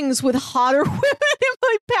many things with hotter women in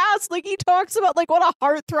my past. Like, he talks about like what a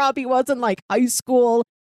heartthrob he was in like high school.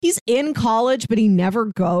 He's in college, but he never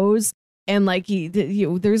goes. And like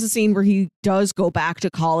there's a scene where he does go back to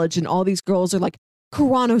college, and all these girls are like,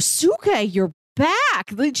 Kuranosuke, you're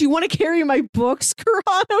back. Do you want to carry my books,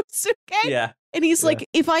 Kuranosuke? Yeah. And he's like,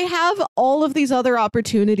 if I have all of these other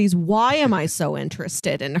opportunities, why am I so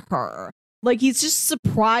interested in her? Like, he's just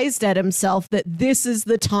surprised at himself that this is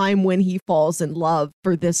the time when he falls in love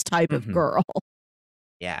for this type of girl.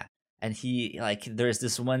 Yeah. And he, like, there's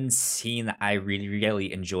this one scene that I really,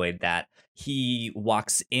 really enjoyed, that he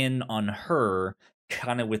walks in on her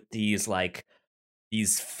kind of with these, like,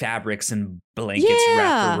 these fabrics and blankets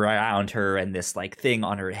wrapped around her and this like thing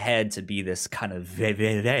on her head to be this kind of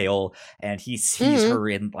veil, and he sees her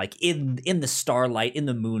in like in the starlight, in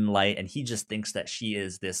the moonlight, and he just thinks that she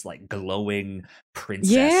is this like glowing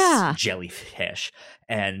princess jellyfish,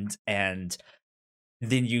 and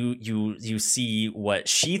then you see what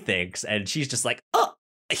she thinks, and she's just like, oh,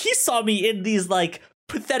 he saw me in these like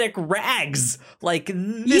pathetic rags, like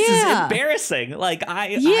this is embarrassing, like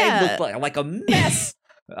I look like a mess.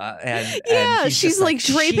 And she's like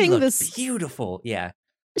draping this beautiful.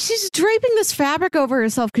 she's draping this fabric over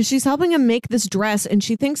herself because she's helping him make this dress. And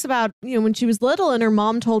she thinks about, when she was little and her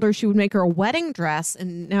mom told her she would make her a wedding dress.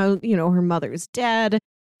 And now, her mother is dead.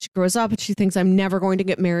 She grows up and she thinks, I'm never going to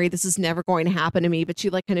get married. This is never going to happen to me. But she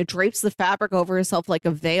like kind of drapes the fabric over herself like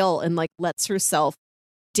a veil and like lets herself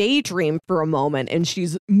daydream for a moment. And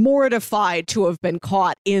she's mortified to have been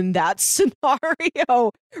caught in that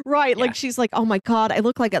scenario. Right. Yeah. Like she's like, oh my God, I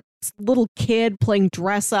look like a little kid playing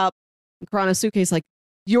dress up. And Kuranosuke's like,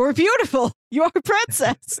 you're beautiful. You're a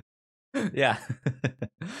princess. Yeah.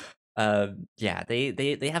 Yeah,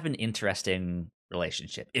 they have an interesting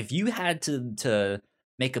relationship. If you had to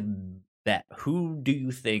make a bet, who do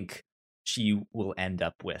you think she will end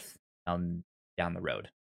up with down the road?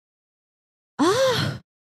 I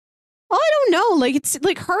don't know. Like it's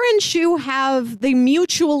like her and Shu they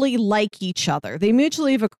mutually like each other. They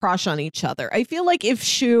mutually have a crush on each other. I feel like if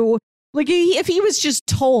Shu, like if he was just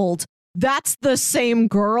told that's the same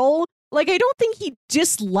girl, like I don't think he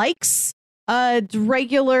dislikes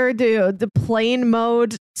regular the plain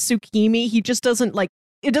mode Tsukimi. He just doesn't like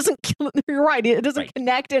it. Doesn't you're right. It doesn't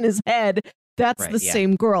connect in his head. That's the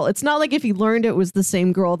same girl. It's not like if he learned it was the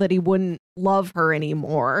same girl that he wouldn't love her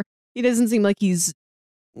anymore. He doesn't seem like he's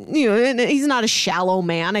not a shallow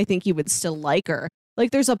man. I think he would still like her.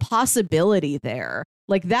 Like there's a possibility there.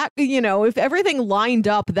 Like that, if everything lined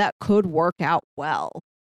up, that could work out well.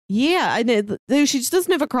 Yeah, she just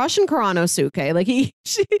doesn't have a crush on Kuranosuke. Like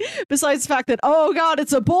besides the fact that, oh God,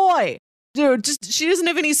 it's a boy. Dude, she doesn't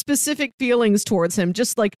have any specific feelings towards him,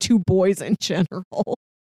 just like two boys in general.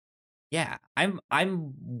 Yeah, I'm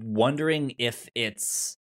wondering if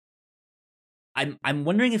it's I'm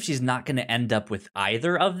wondering if she's not going to end up with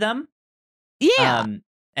either of them. Yeah.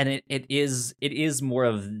 And it is more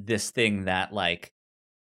of this thing that like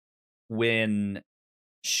when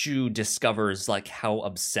Shu discovers like how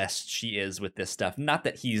obsessed she is with this stuff, not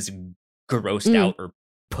that he's grossed out or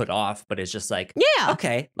put off, but it's just like, yeah,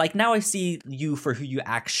 okay, like now I see you for who you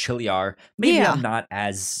actually are. Maybe I'm not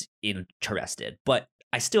as interested, but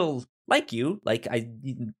I still like you. Like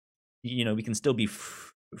we can still be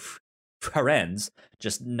friends,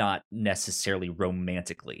 just not necessarily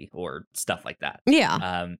romantically or stuff like that.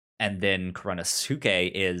 Yeah. And then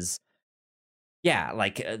Kuranosuke is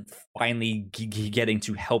finally getting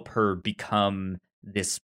to help her become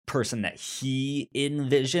this person that he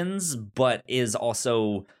envisions, but is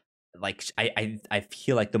also like I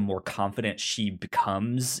feel like the more confident she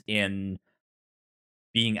becomes in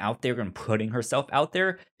being out there and putting herself out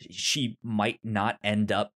there, she might not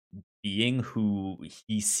end up being who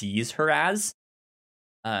he sees her as,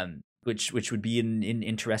 which would be an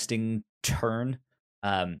interesting turn.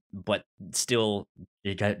 But still,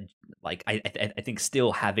 like I think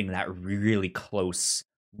still having that really close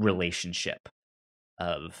relationship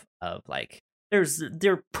of like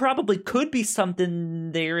there probably could be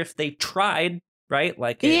something there if they tried, right?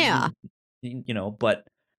 Like but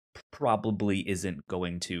probably isn't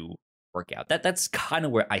going to work out. That's kind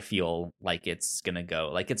of where I feel like it's gonna go.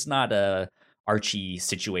 Like it's not a Archie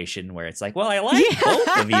situation where it's like, well, I like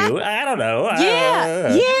both of you. I don't know.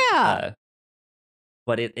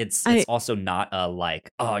 But it's also not a like,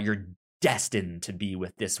 oh, you're destined to be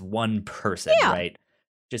with this one person, right?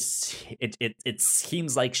 Just it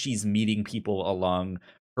seems like she's meeting people along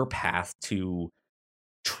her path to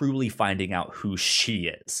truly finding out who she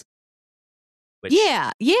is. Which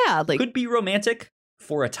like could be romantic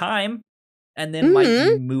for a time, and then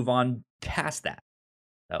might move on past that.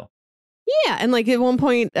 So yeah, and like at one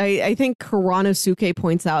point, I think Kuranosuke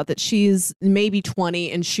points out that she's maybe 20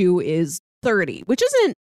 and Shu is 30, which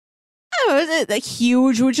isn't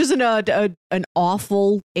huge, which isn't an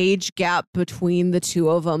awful age gap between the two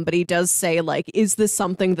of them. But he does say, like, is this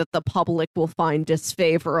something that the public will find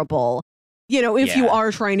disfavorable? If you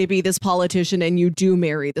are trying to be this politician and you do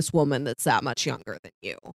marry this woman that's that much younger than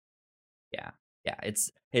you. Yeah.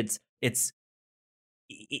 It's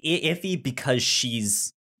iffy because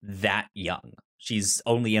she's that young. She's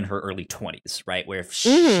only in her early 20s, right? Where if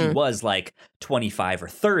she was like 25 or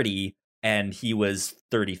 30 and he was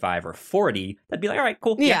 35 or 40, that'd be like, all right,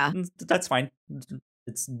 cool. Yeah, that's fine.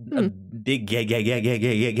 It's a big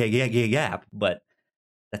gap, but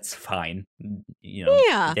that's fine.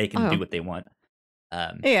 They can do what they want.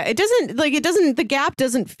 The gap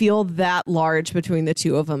doesn't feel that large between the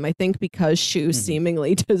two of them. I think because Shu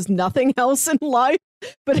seemingly does nothing else in life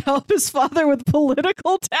but help his father with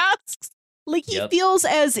political tasks. Like he feels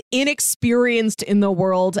as inexperienced in the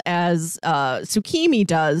world as Tsukimi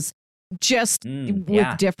does, just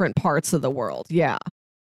with different parts of the world. Yeah.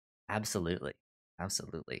 Absolutely.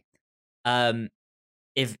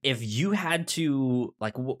 If you had to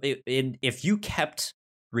if you kept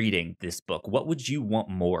reading this book, what would you want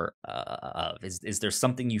more of? Is there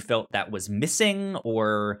something you felt that was missing,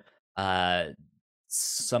 or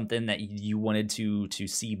something that you wanted to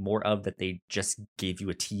see more of that they just gave you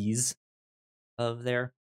a tease of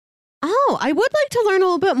there? Oh, I would like to learn a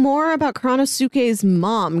little bit more about Kuranosuke's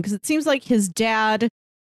mom, because it seems like his dad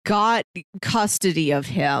got custody of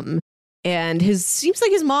him, and his seems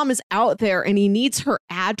like his mom is out there and he needs her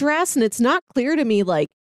address, and it's not clear to me, like,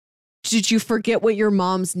 did you forget what your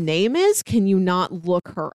mom's name is? Can you not look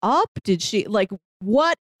her up? Did she, like,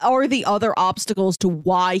 what are the other obstacles to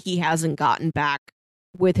why he hasn't gotten back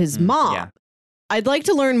with his mom? Yeah. I'd like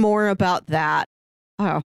to learn more about that.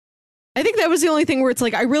 Oh, I think that was the only thing where it's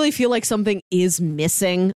like, I really feel like something is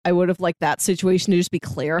missing. I would have liked that situation to just be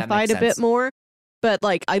clarified a bit more. But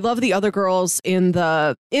like, I love the other girls in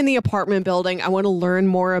the apartment building. I want to learn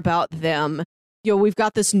more about them. You know, we've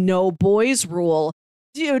got this no boys rule.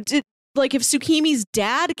 You know, like if Tsukimi's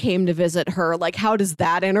dad came to visit her, like how does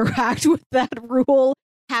that interact with that rule?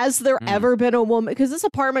 Has there ever been a woman? Because this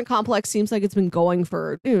apartment complex seems like it's been going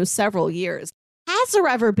for, you know, several years. Has there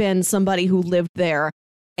ever been somebody who lived there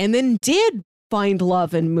and then did find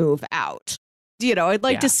love and move out? You know, I'd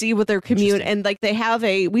like to see what their community, and like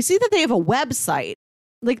we see that they have a website,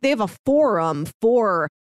 like they have a forum for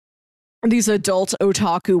these adult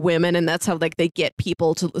otaku women, and that's how like they get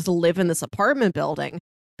people to live in this apartment building.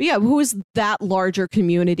 But yeah, who is that larger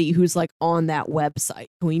community who's like on that website?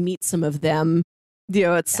 Can we meet some of them, you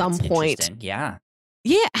know, at some point? Yeah.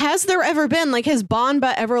 Yeah. Has there ever been, like, has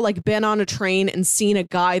Banba ever like been on a train and seen a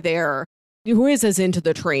guy there who is as into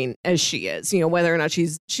the train as she is, you know, whether or not she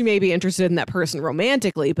may be interested in that person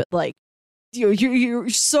romantically, but like, you know, you're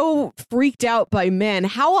so freaked out by men.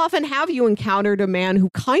 How often have you encountered a man who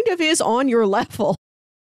kind of is on your level?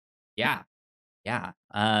 Yeah. Yeah.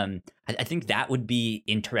 I think that would be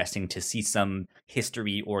interesting to see some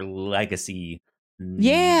history or legacy.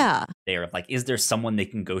 Yeah. There of like, is there someone they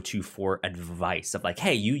can go to for advice of like,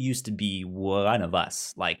 hey, you used to be one of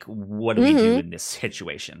us. Like, what do we do in this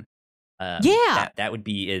situation? That would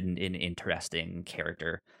be an interesting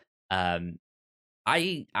character. I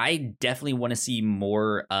definitely want to see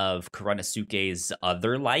more of Kuranosuke's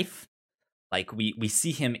other life. Like we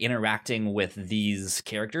see him interacting with these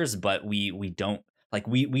characters, but we don't, like,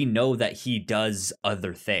 we know that he does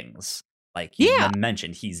other things. Like you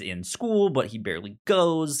mentioned, he's in school, but he barely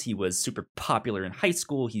goes. He was super popular in high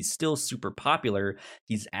school. He's still super popular.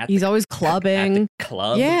 He's always clubbing. At the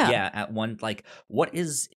club. Yeah. At one, like, what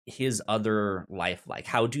is his other life like?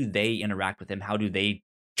 How do they interact with him? How do they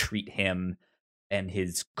treat him and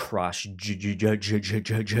his crush dressing?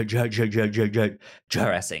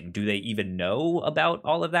 Do they even know about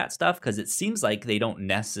all of that stuff? Because it seems like they don't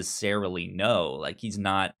necessarily know. Like he's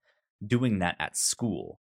not doing that at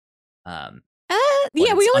school. Yeah,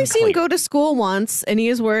 we only see him go to school once, and he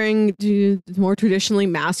is wearing more traditionally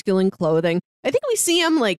masculine clothing. I think we see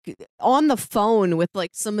him like on the phone with like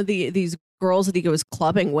some of these girls that he goes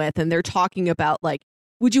clubbing with, and they're talking about like,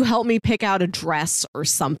 would you help me pick out a dress or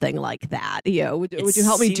something like that? You know, would you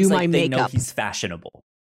help me do my makeup? They know he's fashionable,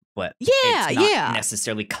 but it's not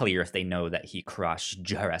necessarily clear if they know that he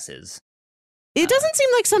dresses. It doesn't seem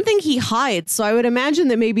like something he hides, so I would imagine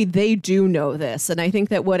that maybe they do know this, and I think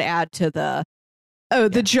that would add to the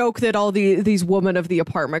joke that all these women of the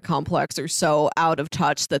apartment complex are so out of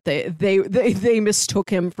touch that they mistook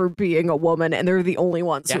him for being a woman, and they're the only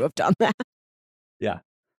ones who have done that. Yeah.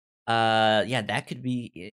 That could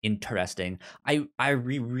be interesting. I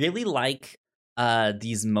really like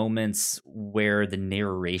these moments where the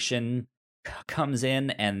narration comes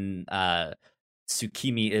in and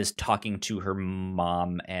Tsukimi is talking to her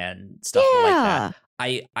mom and stuff like that.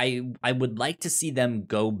 I would like to see them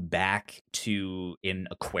go back to an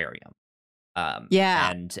aquarium.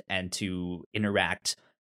 And to interact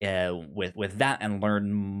with that and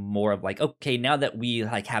learn more of like, okay, now that we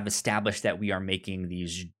like have established that we are making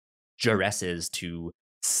these dresses to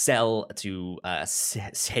sell to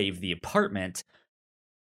save the apartment,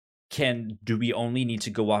 do we only need to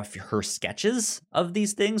go off her sketches of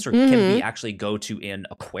these things, or can we actually go to an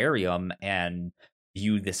aquarium and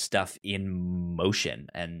view this stuff in motion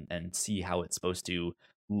and see how it's supposed to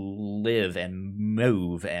live and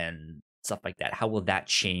move and stuff like that? How will that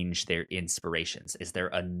change their inspirations? Is there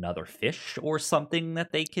another fish or something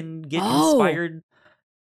that they can get inspired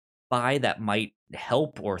by that might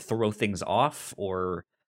help or throw things off, or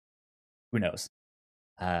who knows?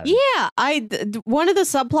 One of the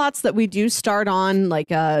subplots that we do start on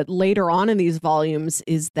like later on in these volumes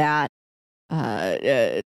is that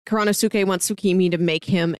Kuranosuke wants Tsukimi to make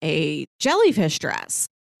him a jellyfish dress.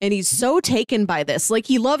 And he's so taken by this. Like,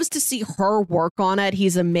 he loves to see her work on it.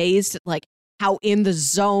 He's amazed at, like, how in the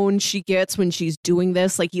zone she gets when she's doing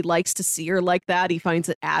this. Like, he likes to see her like that. He finds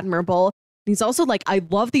it admirable. He's also like, I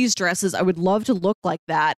love these dresses. I would love to look like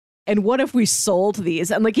that. And what if we sold these?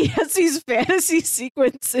 And, like, he has these fantasy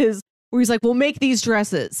sequences where he's like, we'll make these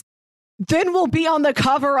dresses. Then we'll be on the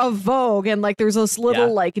cover of Vogue. And, like, there's this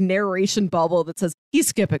little, like, narration bubble that says, he's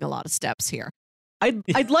skipping a lot of steps here.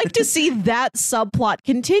 I'd like to see that subplot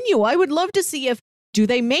continue. I would love to see do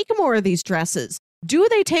they make more of these dresses? Do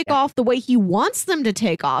they take off the way he wants them to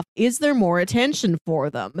take off? Is there more attention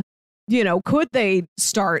for them? You know, could they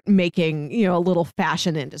start making, you know, a little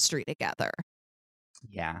fashion industry together?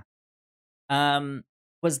 Yeah.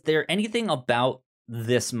 Was there anything about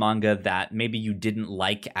this manga that maybe you didn't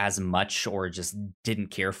like as much or just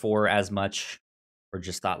didn't care for as much? Or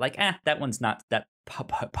just thought like, that one's not, that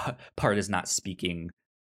part is not speaking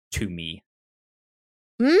to me?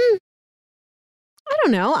 I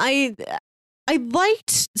don't know. I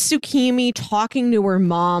liked Tsukimi talking to her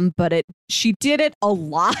mom, but she did it a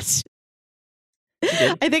lot.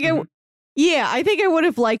 I think I think I would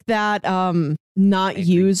have liked that not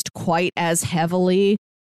used quite as heavily.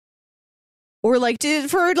 Or like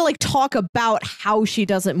for her to like talk about how she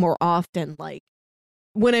does it more often. Like,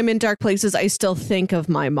 when I'm in dark places, I still think of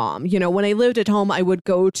my mom. You know, when I lived at home, I would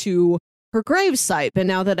go to her gravesite. But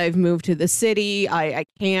now that I've moved to the city, I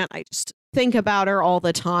can't. I just think about her all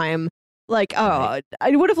the time. Like, I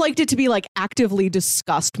would have liked it to be like actively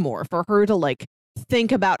discussed more, for her to like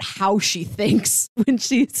think about how she thinks when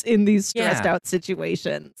she's in these stressed out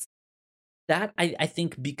situations. That I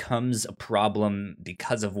think becomes a problem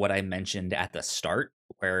because of what I mentioned at the start,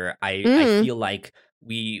 where I feel like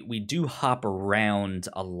we do hop around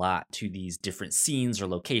a lot to these different scenes or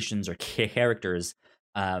locations or characters,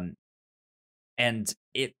 and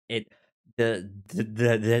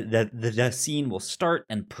the scene will start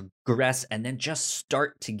and progress and then just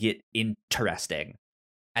start to get interesting,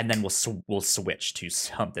 and then we'll switch to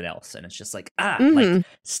something else, and it's just like like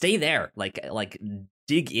stay there, like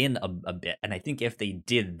dig in a bit. And I think if they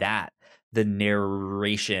did that, the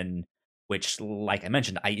narration, which like I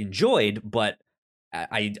mentioned I enjoyed, but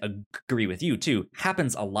I agree with you too,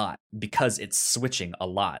 happens a lot because it's switching a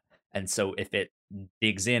lot. And so if it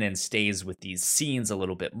digs in and stays with these scenes a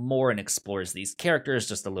little bit more and explores these characters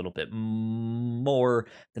just a little bit more,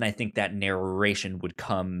 then I think that narration would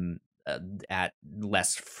come at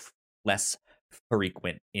less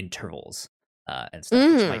frequent intervals and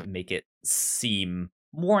stuff, which might make it seem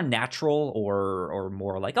more natural or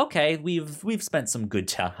more like, okay, we've spent some good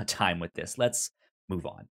time with this. Let's move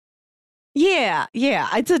on. Yeah.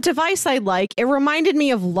 It's a device I like. It reminded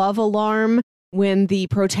me of Love Alarm, when the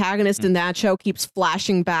protagonist in that show keeps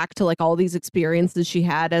flashing back to like all these experiences she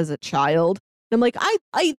had as a child. And I'm like,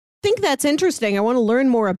 I think that's interesting. I want to learn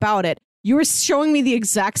more about it. You were showing me the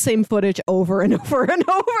exact same footage over and over and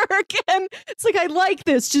over again. It's like, I like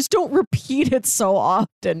this. Just don't repeat it so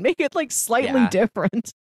often. Make it like slightly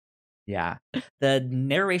different. Yeah. The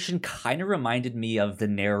narration kind of reminded me of the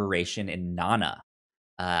narration in Nana.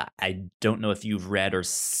 I don't know if you've read or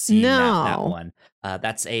seen that one.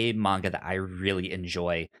 That's a manga that I really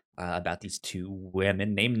enjoy, about these two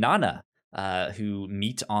women named Nana, who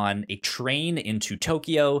meet on a train into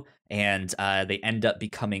Tokyo, and they end up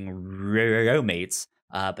becoming roommates,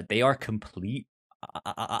 but they are complete.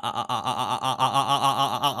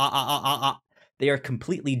 They are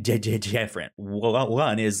completely different.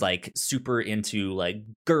 One is like super into like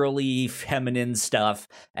girly feminine stuff,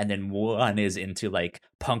 and then one is into like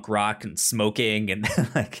punk rock and smoking and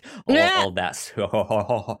like all that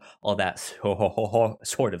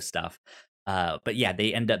sort of stuff. But yeah,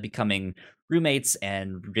 they end up becoming roommates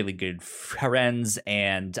and really good friends.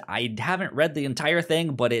 And I haven't read the entire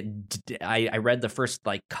thing, but I read the first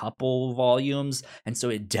like couple volumes, and so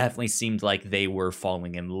it definitely seemed like they were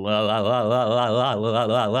falling in love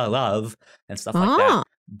and stuff like that.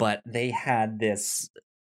 But they had this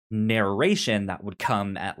narration that would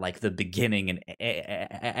come at like the beginning and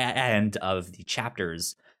end of the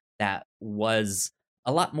chapters that was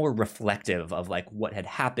a lot more reflective of like what had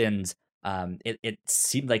happened. It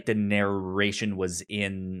seemed like the narration was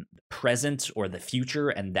in the present or the future,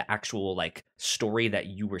 and the actual like story that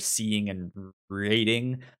you were seeing and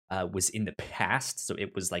reading was in the past. So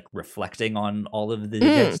it was like reflecting on all of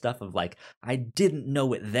the stuff of like, I didn't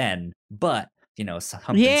know it then, but you know,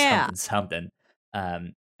 something.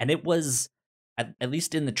 And it was, at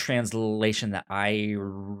least in the translation that I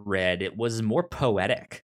read, it was more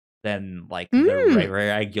poetic than like the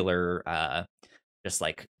regular just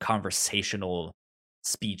like conversational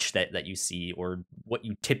speech that you see or what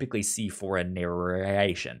you typically see for a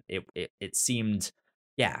narration. It seemed,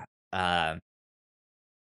 yeah. I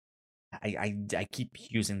keep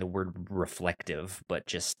using the word reflective, but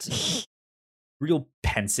just real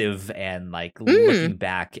pensive and like looking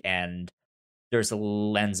back, and there's a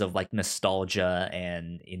lens of like nostalgia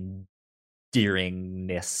and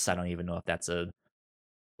endearingness. I don't even know if that's a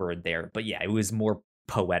word there, but yeah, it was more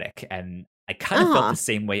poetic, and I kind of felt the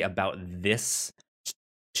same way about this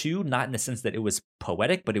too. Not in the sense that it was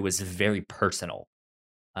poetic, but it was very personal.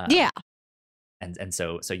 Yeah. And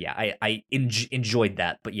so yeah, I enjoyed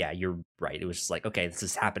that, but yeah, you're right. It was just like, okay, this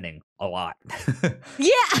is happening a lot.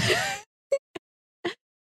 Yeah.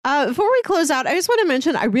 Before we close out, I just want to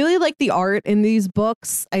mention I really like the art in these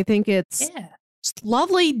books. I think it's just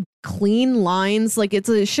lovely, clean lines. Like it's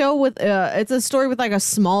a show with it's a story with like a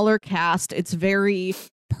smaller cast. It's very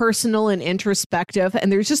personal and introspective,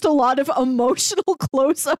 and there's just a lot of emotional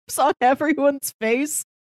close-ups on everyone's face.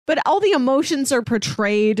 But all the emotions are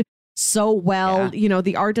portrayed so well. You know,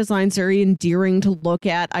 the art design's very endearing to look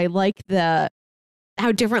at. I like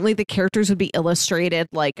how differently the characters would be illustrated.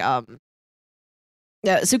 Like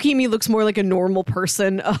Tsukimi looks more like a normal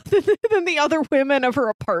person than the other women of her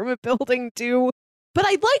apartment building do. But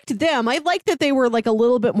I liked them. I liked that they were like a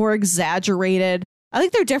little bit more exaggerated. I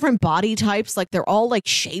think they're different body types. Like they're all like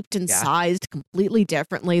shaped and sized completely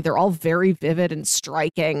differently. They're all very vivid and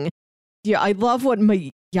striking. Yeah, I love what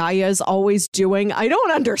Yaya is always doing. I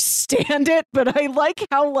don't understand it, but I like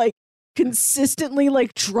how like consistently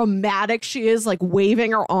like dramatic she is, like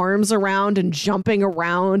waving her arms around and jumping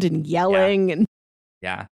around and yelling and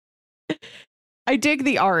I dig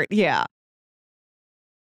the art. Yeah.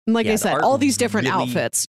 And like I said, all these different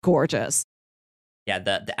outfits, gorgeous. Yeah,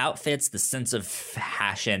 the outfits, the sense of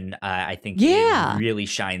fashion, I think it really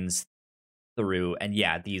shines through. And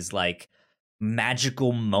yeah, these like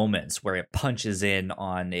magical moments where it punches in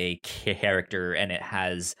on a character and it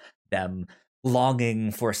has them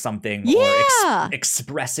longing for something or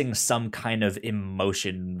expressing some kind of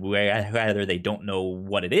emotion, whether they don't know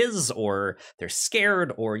what it is or they're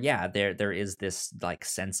scared, or there is this like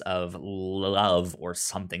sense of love or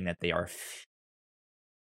something that they are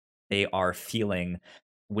feeling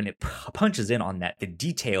when it punches in on that. The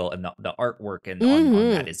detail and the artwork and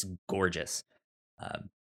on that is gorgeous.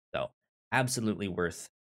 So absolutely worth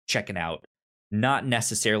checking out. Not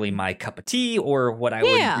necessarily my cup of tea or what I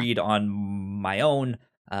would read on my own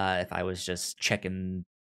if I was just checking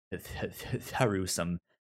through some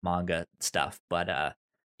manga stuff. But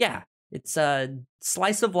it's a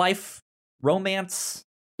slice of life romance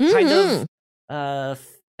kind of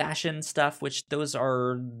fashion stuff, which those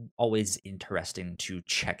are always interesting to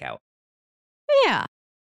check out. Yeah.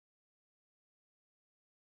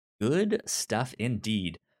 Good stuff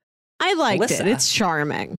indeed. I liked it. It's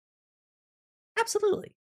charming.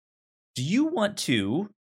 Absolutely. Do you want to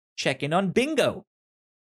check in on bingo?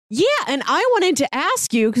 Yeah, and I wanted to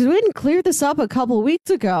ask you, because we didn't clear this up a couple of weeks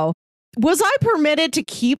ago, was I permitted to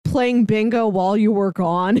keep playing bingo while you were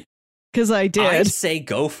gone? Because I did. I say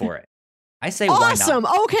go for it. I say awesome. Why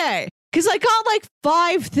not? Okay. Because I got like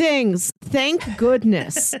 5 things. Thank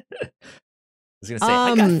goodness. I was going to say,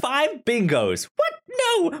 I got 5 bingos. What?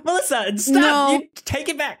 No, Melissa, stop. No. You take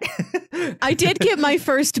it back. I did get my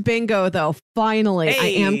first bingo, though. Finally, I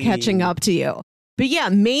am catching up to you. But yeah,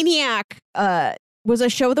 Maniac was a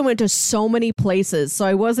show that went to so many places. So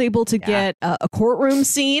I was able to get a courtroom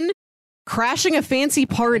scene, crashing a fancy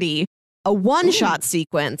party, a one-shot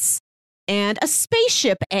sequence, and a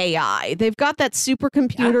spaceship AI. They've got that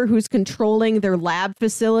supercomputer who's controlling their lab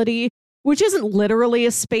facility, which isn't literally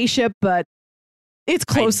a spaceship, but it's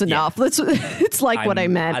close enough. It's like what I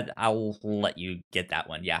meant. I'll let you get that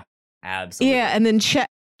one. Yeah, absolutely. Yeah, and then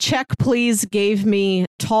check please gave me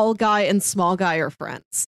tall guy and small guy are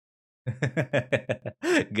friends.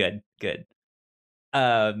 Good.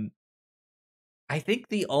 I think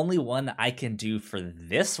the only one I can do for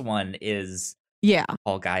this one is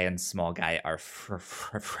tall guy and small guy are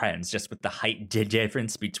friends, just with the height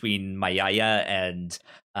difference between Mayaya and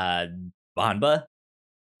Banba.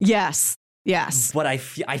 Yes. But I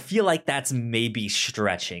feel like that's maybe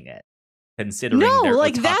stretching it, considering they're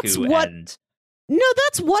like otaku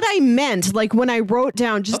that's what I meant. Like when I wrote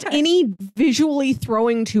down just any visually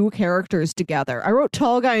throwing 2 characters together. I wrote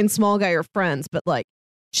tall guy and small guy are friends, but like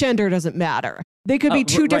gender doesn't matter. They could be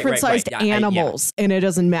 2 different sized animals and it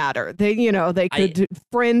doesn't matter. They could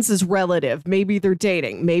friends is relative. Maybe they're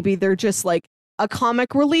dating. Maybe they're just like a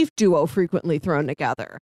comic relief duo frequently thrown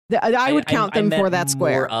together. I would count them for that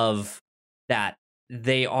square. More of that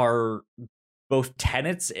they are both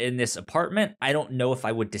tenants in this apartment. I don't know if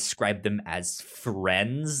I would describe them as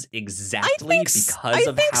friends exactly because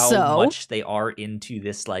of how much they are into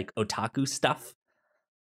this like otaku stuff.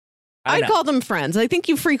 I call them friends. I think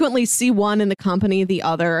you frequently see one in the company of the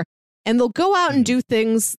other, and they'll go out and do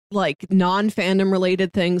things like non-fandom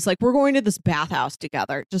related things. Like, we're going to this bathhouse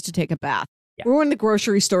together just to take a bath. Yeah. We're going to the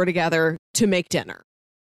grocery store together to make dinner.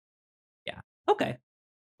 Yeah. Okay.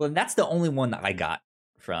 Well, that's the only one that I got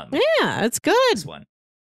from. Yeah, it's good. This one.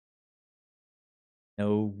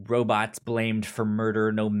 No robots blamed for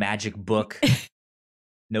murder. No magic book.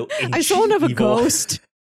 No ancient I still don't have a ghost.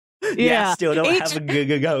 Yeah, still don't have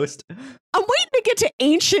a ghost. I'm waiting to get to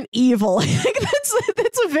ancient evil.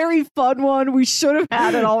 That's a very fun one. We should have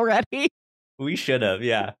had it already. We should have,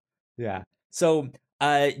 yeah. So,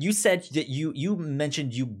 you said that you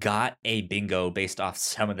mentioned you got a bingo based off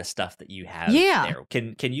some of the stuff that you have there.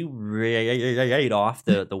 Can you rate off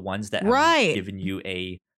the ones that have given you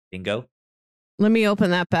a bingo? Let me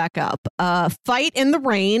open that back up. Fight in the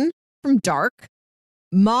Rain from Dark.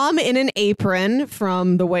 Mom in an Apron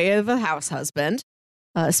from The Way of a House Husband.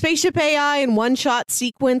 Spaceship AI and one-shot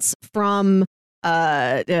sequence from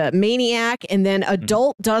Maniac. And then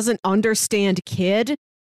Adult Doesn't Understand Kid,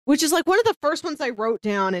 which is like one of the first ones I wrote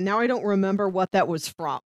down, and now I don't remember what that was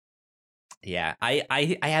from. Yeah,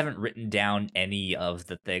 I haven't written down any of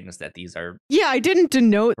the things that these are. Yeah, I didn't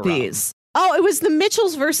denote these. Oh, it was the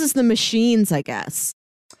Mitchells versus the Machines, I guess.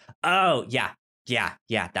 Oh, yeah.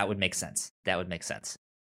 That would make sense.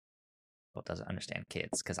 Well, doesn't understand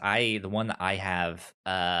kids, because the one that I have,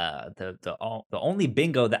 the only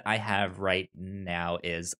bingo that I have right now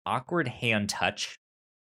is awkward hand touch,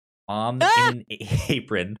 mom in an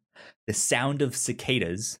apron, the sound of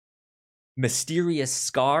cicadas, mysterious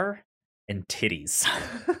scar, and titties.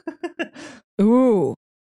 Ooh.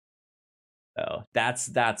 So that's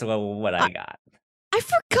what I got. I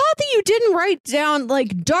forgot that you didn't write down,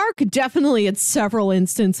 like, Dark definitely had several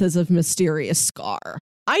instances of mysterious scar.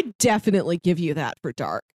 I definitely give you that for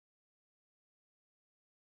Dark.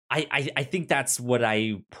 I think that's what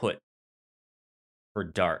I put for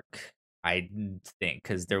Dark. I think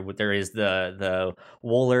because there is the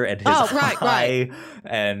Wooler and his eye, right.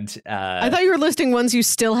 And I thought you were listing ones you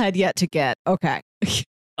still had yet to get. Okay.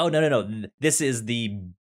 Oh no! This is the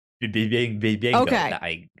bingo that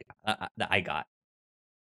I got.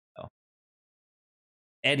 So.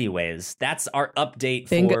 Anyways, that's our update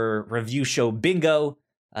for review show bingo.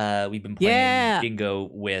 We've been playing bingo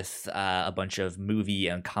with a bunch of movie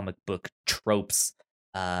and comic book tropes.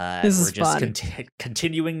 We're just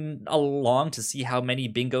continuing along to see how many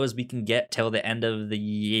bingos we can get till the end of the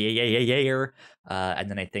year. And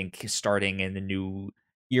then I think starting in the new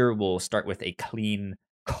year, we'll start with a clean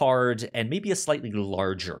card and maybe a slightly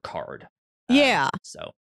larger card.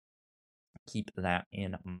 So keep that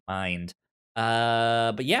in mind.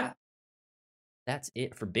 But yeah. That's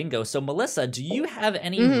it for bingo. So, Melissa, do you have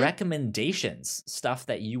any recommendations, stuff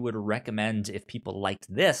that you would recommend if people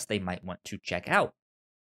liked this, they might want to check out?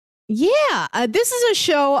 Yeah, this is a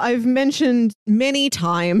show I've mentioned many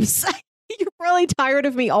times. You're really tired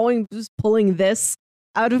of me always pulling this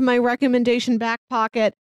out of my recommendation back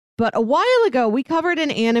pocket. But a while ago, we covered an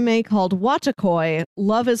anime called Watakoi,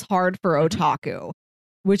 Love is Hard for Otaku,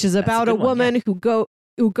 which is about a woman who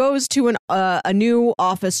goes to a new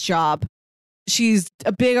office job. She's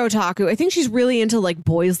a big otaku. I think she's really into like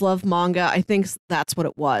boys love manga. I think that's what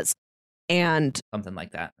it was. And something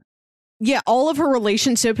like that. Yeah, all of her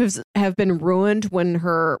relationships have been ruined when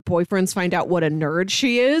her boyfriends find out what a nerd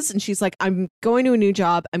she is. And she's like, I'm going to a new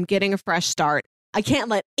job. I'm getting a fresh start. I can't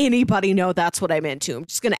let anybody know that's what I'm into. I'm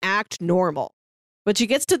just going to act normal. But she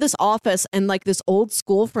gets to this office and like this old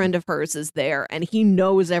school friend of hers is there and he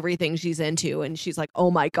knows everything she's into. And she's like,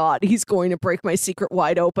 oh my God, he's going to break my secret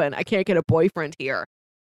wide open. I can't get a boyfriend here.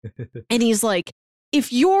 And he's like,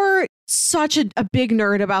 if you're such a big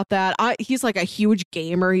nerd about that, he's like a huge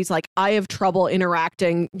gamer. He's like, I have trouble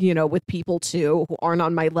interacting, with people too who aren't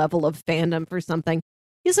on my level of fandom for something.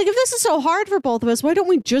 He's like, if this is so hard for both of us, why don't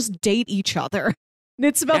we just date each other? And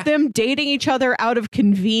it's about them dating each other out of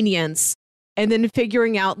convenience. And then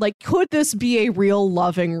figuring out, like, could this be a real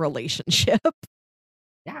loving relationship?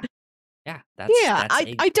 Yeah.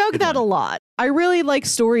 I dug that a lot. I really like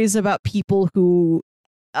stories about people who,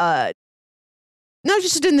 not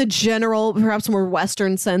just in the general, perhaps more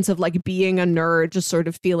Western sense of like being a nerd, just sort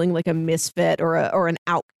of feeling like a misfit or an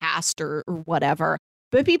outcast or whatever,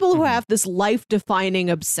 but people who have this life-defining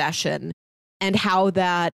obsession and how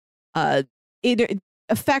that it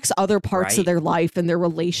affects other parts of their life and their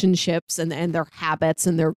relationships and their habits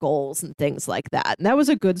and their goals and things like that. And that was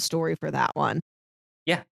a good story for that one.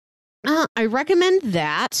 Yeah. I recommend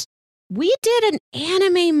that. We did an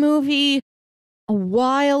anime movie a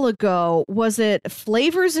while ago. Was it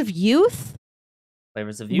Flavors of Youth?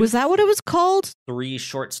 Flavors of Youth? Was that what it was called? 3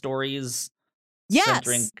 short stories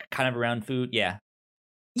centering Yes. kind of around food. Yeah.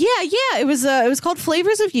 Yeah. It was called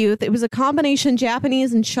Flavors of Youth. It was a combination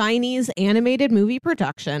Japanese and Chinese animated movie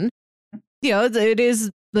production. You know, it is,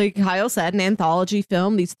 like Kyle said, an anthology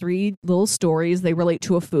film. These 3 little stories, they relate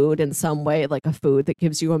to a food in some way, like a food that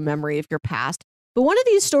gives you a memory of your past. But one of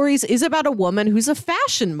these stories is about a woman who's a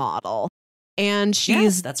fashion model. And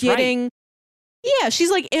she's right. Yeah, she's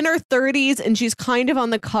like in her 30s and she's kind of on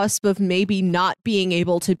the cusp of maybe not being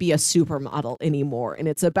able to be a supermodel anymore. And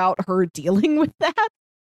it's about her dealing with that.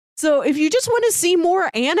 So if you just want to see more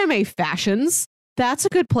anime fashions, that's a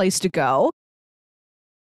good place to go.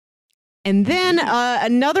 And then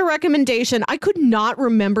another recommendation, I could not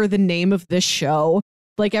remember the name of this show.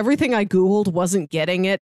 Like everything I Googled wasn't getting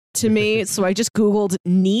it to me. So I just Googled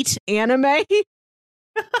NEET anime.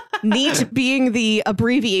 NEET being the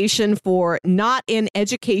abbreviation for not in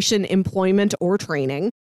education, employment, or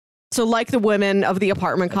training. So like the women of the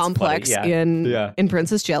apartment complex in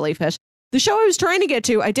Princess Jellyfish. The show I was trying to get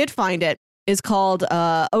to, I did find it, is called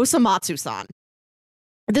Osamatsu-san.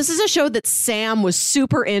 This is a show that Sam was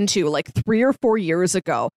super into like 3 or 4 years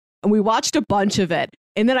ago. And we watched a bunch of it.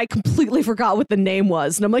 And then I completely forgot what the name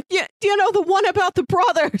was. And I'm like, yeah, do you know the one about the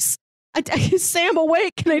brothers? Is Sam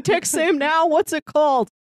awake? Can I text Sam now? What's it called?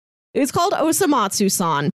 It's called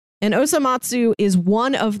Osamatsu-san. And Osamatsu is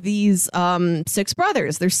one of these 6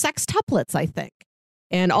 brothers. They're sextuplets, I think.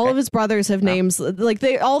 And all of his brothers have names, like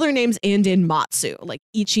all their names end in Matsu, like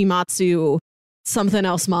Ichimatsu, something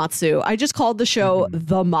else Matsu. I just called the show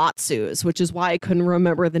The Matsus, which is why I couldn't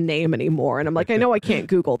remember the name anymore. And I'm like, I know I can't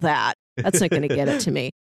Google that. That's not going to get it to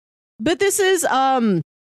me. But this is a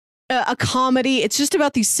comedy. It's just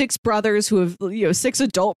about these 6 brothers who have, 6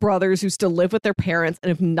 adult brothers who still live with their parents and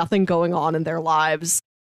have nothing going on in their lives.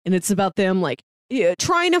 And it's about them like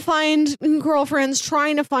trying to find girlfriends,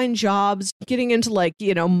 trying to find jobs, getting into like,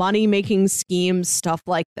 money making schemes, stuff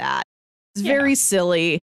like that. It's very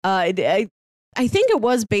silly. I think it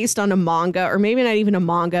was based on a manga, or maybe not even a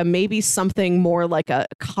manga, maybe something more like a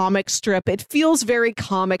comic strip. It feels very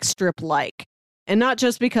comic strip like. And not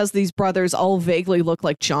just because these brothers all vaguely look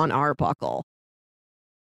like John Arbuckle.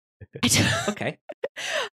 Okay.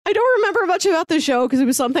 I don't remember much about the show because it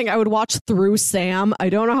was something I would watch through Sam. I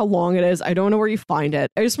don't know how long it is. I don't know where you find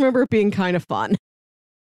it. I just remember it being kind of fun.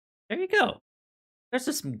 There you go. There's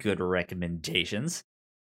just some good recommendations.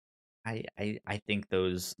 I think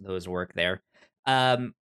those work there.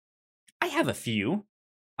 I have a few.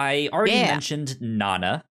 I already mentioned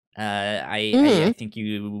Nana. I think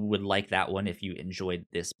you would like that one if you enjoyed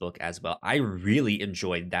this book as well. I really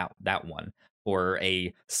enjoyed that one for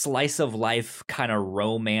a slice of life kind of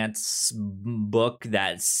romance book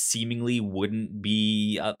that seemingly wouldn't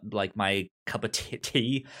be like my cup of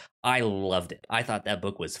tea. I loved it. I thought that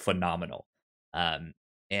book was phenomenal.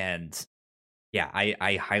 And yeah,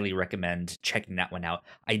 I highly recommend checking that one out.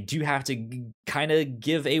 I do have to kind of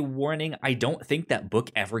give a warning. I don't think that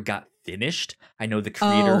book ever got finished. I know the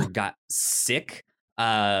creator got sick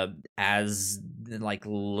as like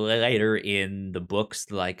later in the books,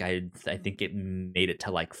 like I think it made it to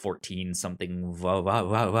like 14 something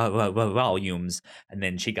volumes, and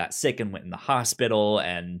then she got sick and went in the hospital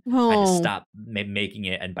and had to stop making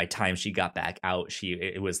it. And by the time she got back out,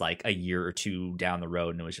 it was like a year or 2 down the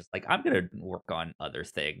road, and it was just like, I'm gonna work on other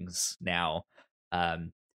things now.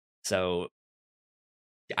 So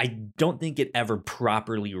I don't think it ever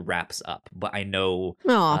properly wraps up, but I know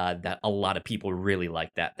that a lot of people really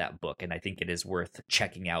like that book, and I think it is worth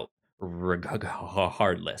checking out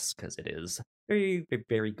regardless, because it is very,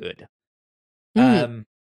 very good.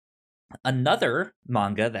 Another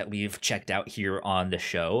manga that we've checked out here on the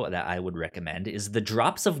show that I would recommend is The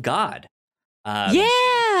Drops of God.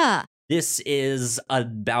 This is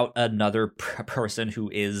about another person who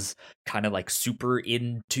is kind of like super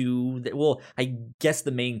into, well, I guess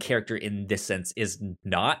the main character in this sense is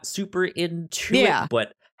not super into it,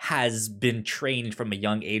 but has been trained from a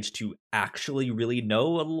young age to actually really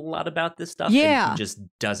know a lot about this stuff. And he just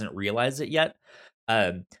doesn't realize it yet.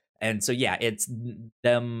 And so, yeah, it's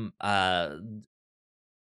them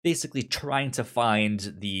basically trying to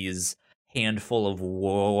find these handful of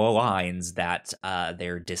wines that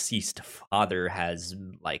their deceased father has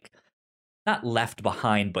like not left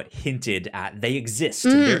behind but hinted at. They exist.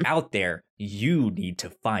 They're out there. You need to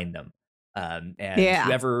find them. And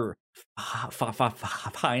whoever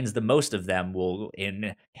finds the most of them will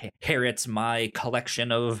inherit my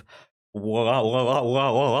collection of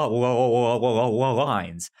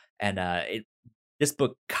wines. And this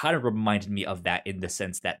book kind of reminded me of that in the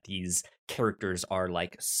sense that these characters are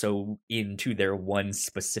like so into their one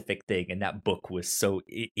specific thing, and that book was so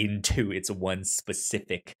into its one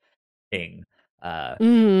specific thing.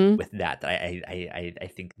 With that, I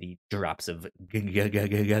think the Drops of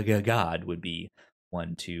God would be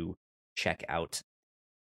one to check out.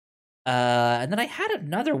 And then I had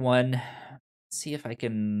another one. Let's see if I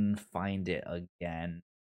can find it again.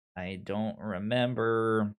 I don't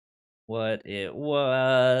remember what it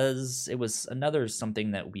was. It was another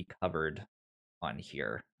something that we covered on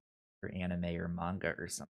here for anime or manga or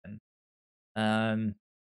something.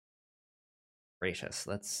 Gracious,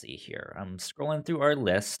 let's see here. I'm scrolling through our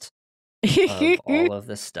list of all of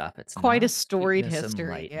this stuff. It's quite a not storied Sweetness and history.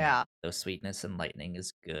 Lightning, Yeah. though Sweetness and Lightning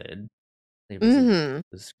is good. Flavors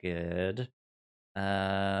was good.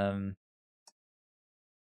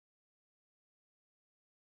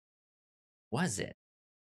 Was it?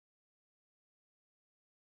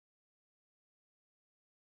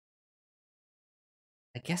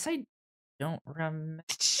 I guess I don't remember.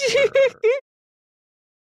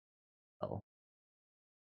 Oh.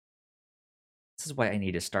 This is why I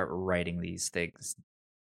need to start writing these things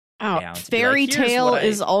down. Fairy Tale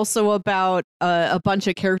is also about a bunch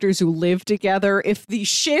of characters who live together. If the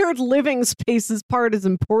shared living spaces part is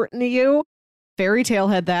important to you, Fairy Tale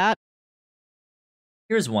had that.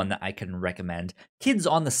 Here's one that I can recommend. Kids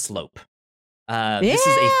on the Slope. This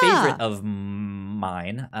is a favorite of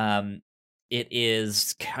mine. It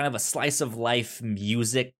is kind of a slice of life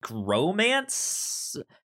music romance.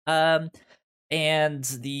 And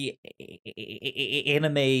the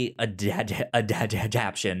anime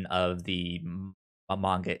adaptation of the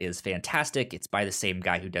manga is fantastic. It's by the same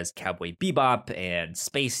guy who does Cowboy Bebop and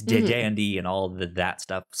Space Dandy and all that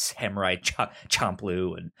stuff, Samurai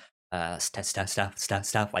Champloo and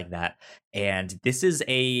stuff like that. And this is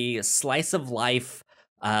a slice of life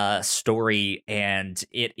story, and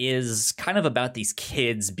it is kind of about these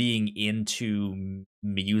kids being into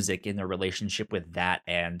music in their relationship with that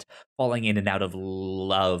and falling in and out of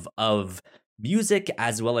love of music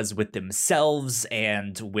as well as with themselves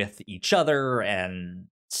and with each other and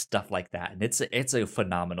stuff like that. And it's a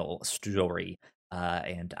phenomenal story,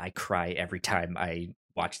 and I cry every time I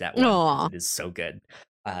watch that one. Aww. It is so good.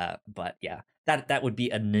 But yeah, that would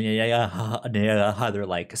be another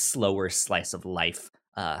like slower slice of life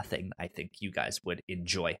thing I think you guys would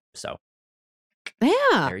enjoy. So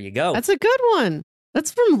yeah, there you go. That's a good one.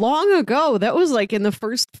 That's from long ago. That was like in the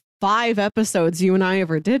first 5 episodes you and I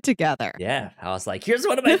ever did together. Yeah, I was like, here's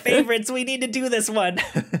one of my favorites. We need to do this one.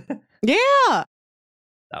 Yeah.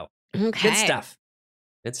 So okay. Good stuff.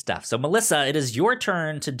 Good stuff. So Melissa, it is your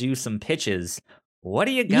turn to do some pitches. What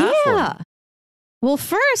do you got for me? Well,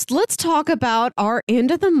 first, let's talk about our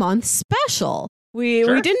end of the month special. We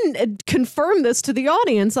didn't confirm this to the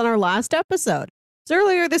audience on our last episode. So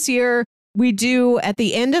earlier this year, we do, at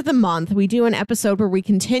the end of the month, we do an episode where we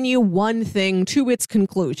continue one thing to its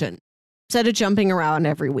conclusion, instead of jumping around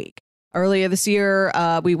every week. Earlier this year,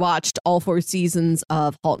 we watched all 4 seasons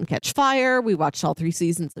of *Halt and Catch Fire*. We watched all 3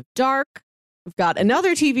 seasons of *Dark*. We've got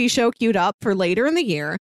another TV show queued up for later in the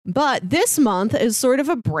year. But this month is sort of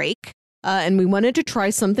a break, and we wanted to try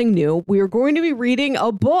something new. We are going to be reading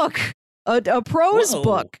a book, a prose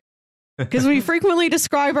book, because we frequently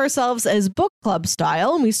describe ourselves as book club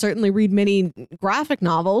style, and we certainly read many graphic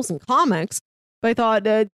novels and comics. But I thought,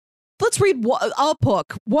 let's read a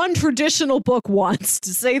book, one traditional book once,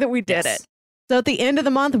 to say that we did it. So at the end of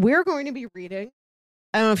the month, we're going to be reading,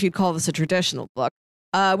 I don't know if you'd call this a traditional book.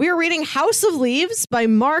 We are reading House of Leaves by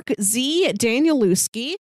Mark Z.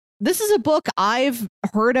 Danielewski. This is a book I've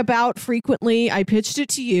heard about frequently. I pitched it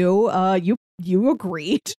to you. You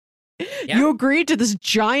agreed. Yeah. You agreed to this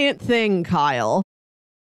giant thing, Kyle.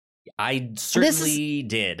 I certainly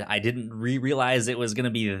did. I didn't realize it was going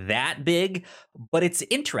to be that big, but it's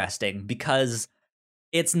interesting because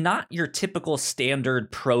it's not your typical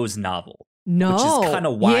standard prose novel. No. Which is kind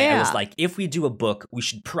of why I was like, if we do a book, we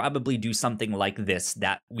should probably do something like this,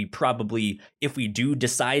 that we probably, if we do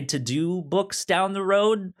decide to do books down the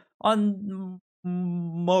road on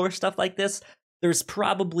more stuff like this, there's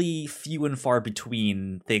probably few and far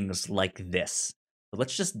between things like this. So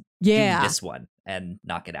let's just do this one and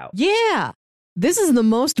knock it out. Yeah. This is the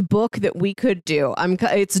most book that we could do.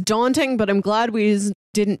 It's daunting, but I'm glad we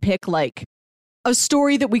didn't pick like a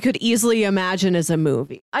story that we could easily imagine as a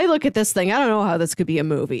movie. I look at this thing, I don't know how this could be a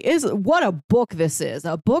movie. What a book this is.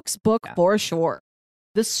 A book's book for sure.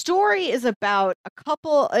 The story is about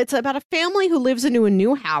it's about a family who lives into a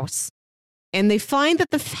new house, and they find that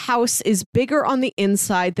the house is bigger on the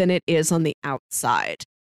inside than it is on the outside.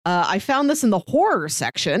 I found this in the horror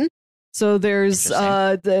section. So there's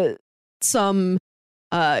some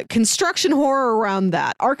construction horror around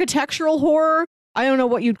that. Architectural horror. I don't know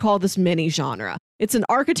what you'd call this mini genre. It's an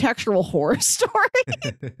architectural horror story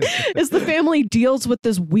as the family deals with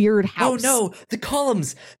this weird house. Oh no, the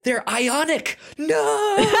columns, they're ionic.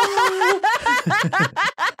 No.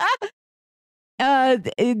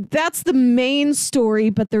 That's the main story,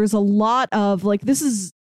 but there's a lot of like,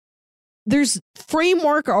 there's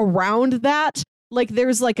framework around that. Like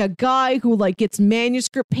there's like a guy who like gets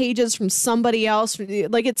manuscript pages from somebody else.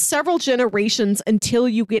 Like it's several generations until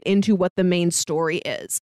you get into what the main story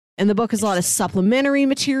is. And the book has a lot of supplementary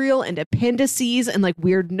material and appendices and like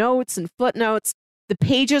weird notes and footnotes. The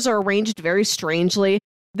pages are arranged very strangely.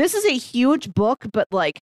 This is a huge book, but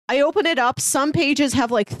like I open it up. Some pages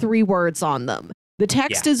have like 3 words on them. The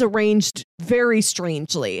text is arranged very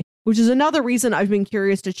strangely, which is another reason I've been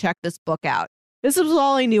curious to check this book out. This is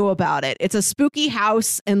all I knew about it. It's a spooky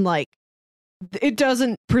house and like it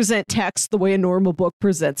doesn't present text the way a normal book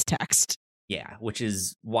presents text. Yeah, which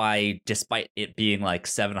is why, despite it being like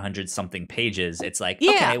 700 something pages, it's like,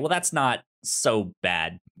 okay, well, that's not so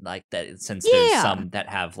bad. Like that, since there's some that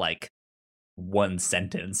have like 1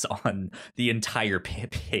 sentence on the entire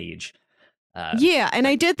page. And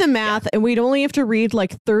I did the math, and we'd only have to read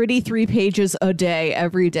like 33 pages a day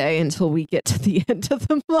every day until we get to the end of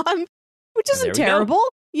the month, which isn't terrible,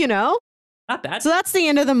 you know? Not bad. So that's the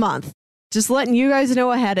end of the month. Just letting you guys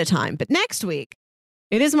know ahead of time. But next week,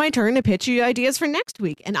 it is my turn to pitch you ideas for next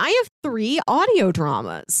week. And I have 3 audio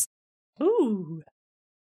dramas. Ooh.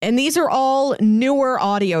 And these are all newer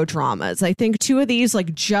audio dramas. I think 2 of these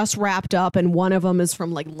like just wrapped up and one of them is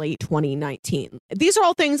from like late 2019. These are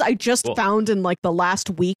all things I just found in like the last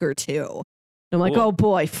week or 2. I'm like, oh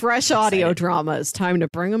boy, fresh audio dramas. Time to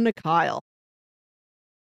bring them to Kyle.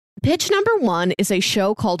 Pitch number 1 is a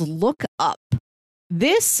show called Look Up.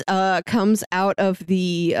 This comes out of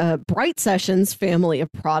the Bright Sessions family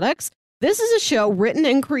of products. This is a show written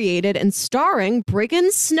and created and starring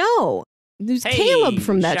Briggan Snow. There's Caleb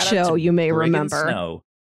from that show, you may remember. Snow.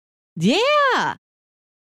 Yeah.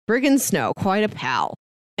 Briggan Snow, quite a pal.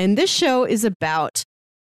 And this show is about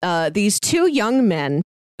these 2 young men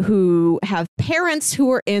who have parents who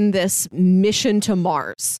are in this mission to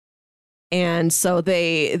Mars. And so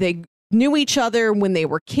they knew each other when they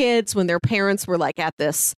were kids, when their parents were like at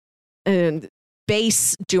this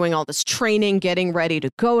base doing all this training, getting ready to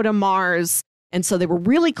go to Mars. And so they were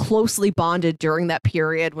really closely bonded during that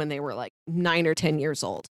period when they were like 9 or 10 years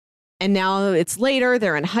old. And now it's later,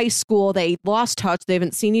 they're in high school, they lost touch, they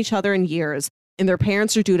haven't seen each other in years, and their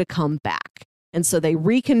parents are due to come back. And so they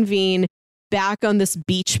reconvene back on this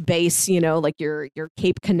beach base, you know, like your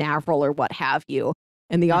Cape Canaveral or what have you.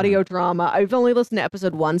 And the audio drama, I've only listened to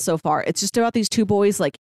episode 1 so far. It's just about these 2 boys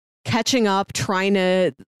like catching up, trying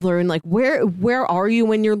to learn like where are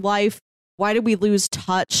you in your life? Why did we lose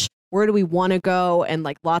touch? Where do we want to go? And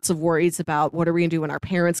like lots of worries about what are we going to do when our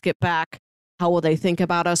parents get back? How will they think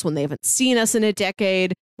about us when they haven't seen us in a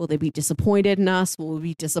decade? Will they be disappointed in us? Will we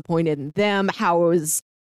be disappointed in them? How is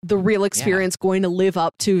the real experience going to live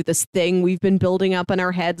up to this thing we've been building up in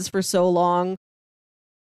our heads for so long?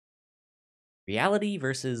 Reality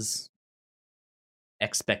versus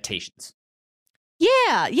expectations.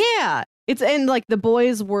 Yeah. And like the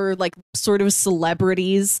boys were like sort of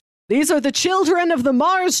celebrities. These are the children of the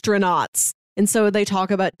Marsstronauts. And so they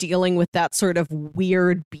talk about dealing with that sort of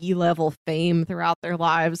weird B-level fame throughout their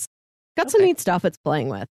lives. Got some neat stuff it's playing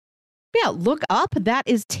with. Yeah, Look Up. That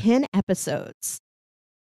is 10 episodes.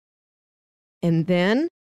 And then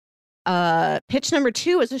pitch number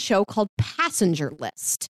 2 is a show called Passenger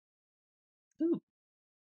List. Ooh.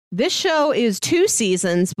 This show is 2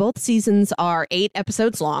 seasons. Both seasons are 8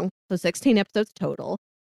 episodes long, so 16 episodes total.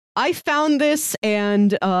 I found this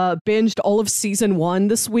and binged all of season 1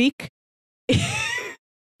 this week.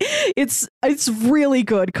 It's really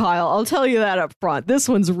good, Kyle. I'll tell you that up front. This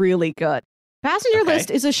one's really good. Passenger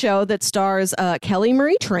List is a show that stars Kelly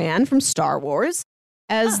Marie Tran from Star Wars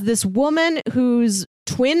as this woman whose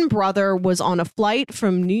twin brother was on a flight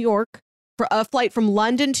from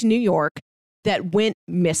London to New York that went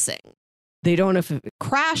missing. They don't know if it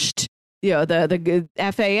crashed. You know, the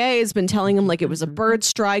FAA has been telling them like it was a bird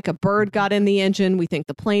strike. A bird got in the engine. We think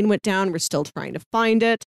the plane went down. We're still trying to find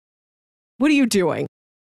it. What are you doing?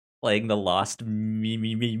 Playing the lost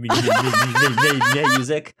music.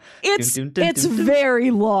 It's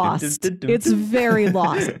very lost. It's very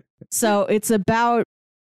lost. So it's about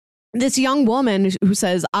this young woman who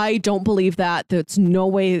says, I don't believe that. There's no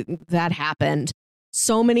way that happened.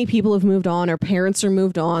 so many people have moved on. Her parents are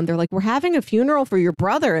moved on. They're like, we're having a funeral for your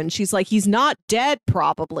brother. And she's like, he's not dead,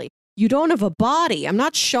 probably. You don't have a body. I'm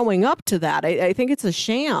not showing up to that. I think it's a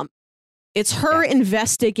sham. It's her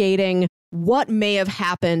investigating what may have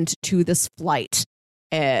happened to this flight.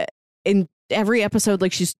 In every episode,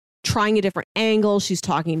 like, she's trying a different angle. She's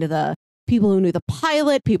talking to the people who knew the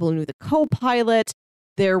pilot, people who knew the co-pilot.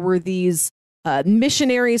 There were these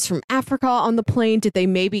missionaries from Africa on the plane.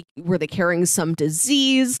 Were they carrying some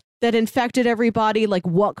disease that infected everybody? Like,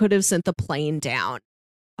 what could have sent the plane down?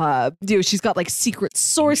 She's got like secret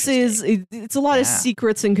sources. It's a lot of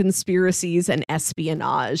secrets and conspiracies and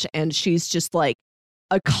espionage. And she's just like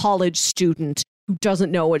a college student who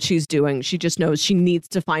doesn't know what she's doing. She just knows she needs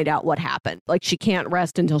to find out what happened. Like, she can't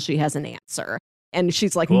rest until she has an answer. And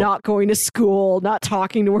she's like not going to school, not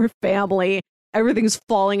talking to her family. Everything's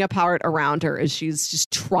falling apart around her as she's just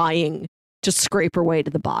trying to scrape her way to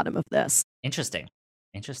the bottom of this. Interesting.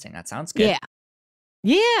 That sounds good.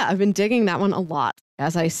 Yeah, I've been digging that one a lot,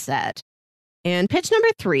 as I said. And pitch number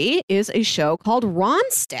 3 is a show called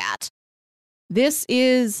Ronstadt. This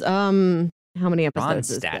is how many episodes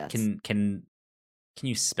is this? Can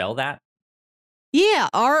you spell that? Yeah,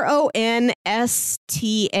 Ronstadt.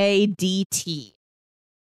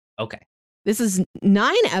 Okay. This is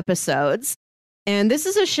 9 episodes, and this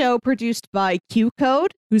is a show produced by Q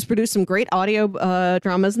Code, who's produced some great audio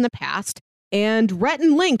dramas in the past, and Rhett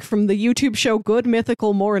and Link from the YouTube show Good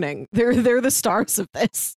Mythical Morning. They're the stars of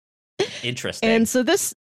this. Interesting. And so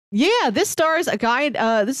this stars a guy.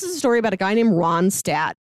 This is a story about a guy named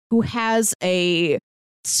Ronstadt who has he's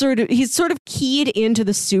sort of keyed into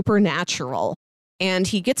the supernatural. And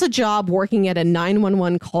he gets a job working at a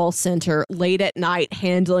 911 call center late at night,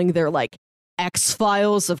 handling their like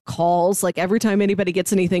X-Files of calls. Like, every time anybody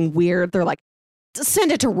gets anything weird, they're like,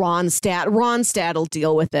 send it to Ronstadt. Ronstadt will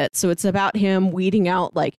deal with it. So it's about him weeding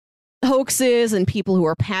out like hoaxes and people who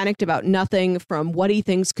are panicked about nothing from what he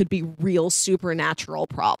thinks could be real supernatural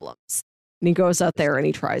problems. And he goes out there and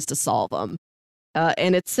he tries to solve them.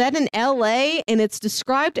 And it's set in LA, and it's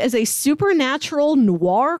described as a supernatural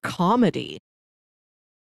noir comedy.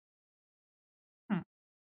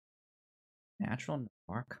 Natural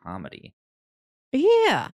noir comedy.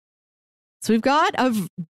 Yeah. So we've got a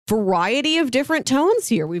variety of different tones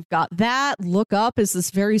here. We've got that. Look Up is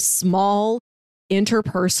this very small,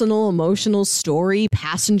 interpersonal, emotional story.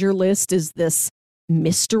 Passenger List is this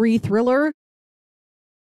mystery thriller.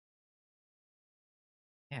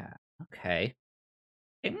 Yeah. Okay.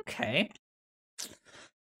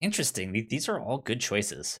 Interesting. These are all good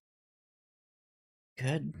choices.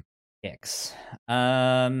 Good picks.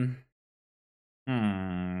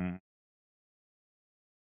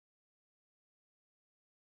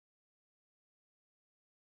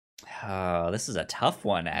 Oh, this is a tough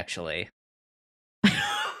one, actually. These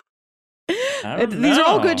are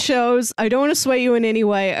all good shows. I don't want to sway you in any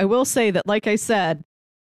way. I will say that, like I said,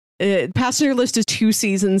 Passenger List is 2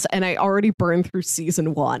 seasons, and I already burned through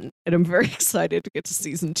season 1, and I'm very excited to get to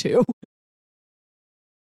season 2.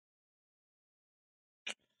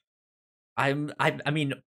 I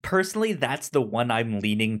mean, personally, that's the one I'm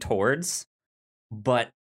leaning towards, but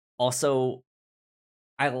also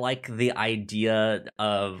I like the idea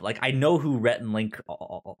of, like, I know who Rhett and Link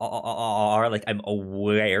are, like, I'm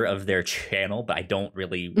aware of their channel, but I don't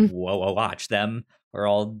really watch them or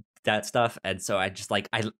all that stuff, and so I just, like,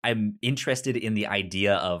 I'm interested in the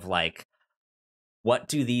idea of, like, what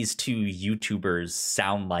do these 2 YouTubers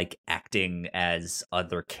sound like acting as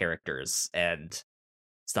other characters, and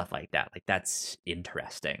stuff like that. Like, that's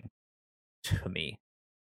interesting to me.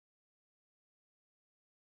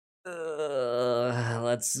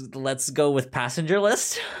 Let's go with Passenger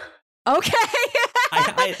List. Okay.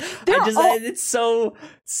 It's so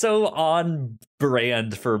on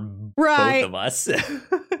brand for both of us.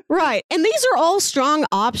 Right. And these are all strong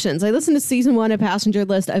options. I listened to season 1 of Passenger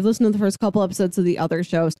List. I've listened to the first couple episodes of the other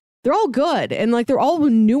shows. They're all good. And like, they're all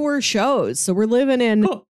newer shows. So we're living in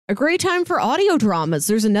a great time for audio dramas.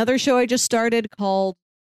 There's another show I just started called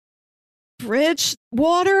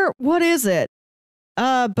Bridgewater. What is it?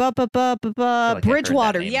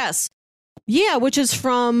 Bridgewater. Yes. Yeah, which is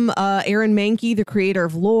from Aaron Mahnke, the creator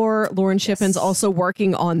of Lore. Lauren Shippen's also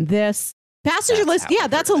working on this. Passenger List. Yeah,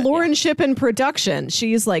 that's a Lauren Shippen production.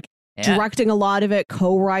 She's like directing a lot of it,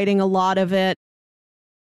 co-writing a lot of it.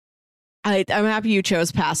 I'm happy you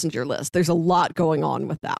chose Passenger List. There's a lot going on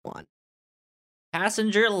with that one.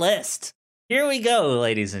 Passenger List. Here we go,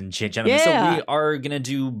 ladies and gentlemen. Yeah. So we are going to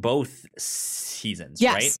do both seasons,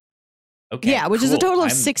 yes. right? Okay. Yeah, which is a total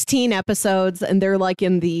of 16 episodes, and they're like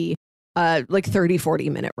in the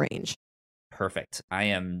 30-40 minute range. perfect. I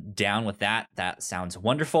am down with that. That sounds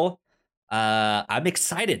wonderful. I'm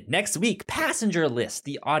excited. Next week, Passenger List,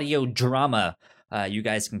 the audio drama. You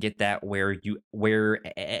guys can get that wherever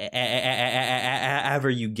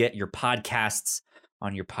you get your podcasts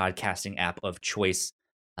on your podcasting app of choice.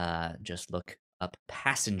 Just look up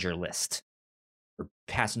Passenger List or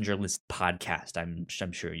Passenger List Podcast. I'm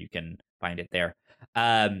sure you can find it there.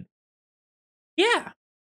 Yeah,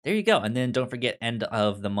 there you go. And then don't forget, end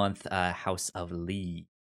of the month, House of Leaves,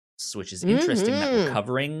 which is interesting that we're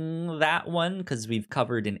covering that one because we've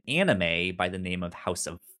covered an anime by the name of House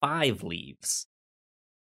of Five Leaves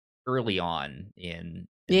early on in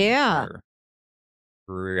our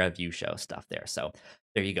review show stuff there. So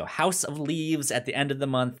there you go. House of Leaves at the end of the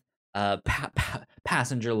month.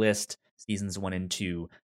 Passenger List seasons 1 and 2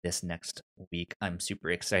 this next week. I'm super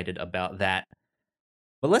excited about that.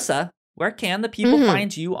 Melissa, where can the people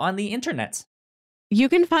find you on the internet? You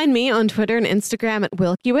can find me on Twitter and Instagram at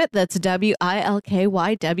Wilkywit. That's WILKYWIT.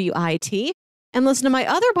 And listen to my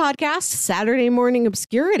other podcast, Saturday Morning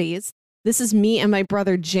Obscurities. This is me and my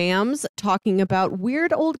brother Jams talking about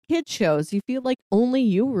weird old kid shows you feel like only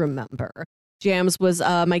you remember. Jams was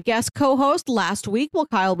my guest co-host last week while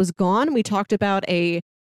Kyle was gone. We talked about a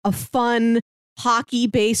fun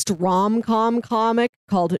hockey-based rom-com comic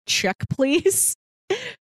called Check Please.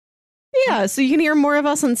 Yeah, so you can hear more of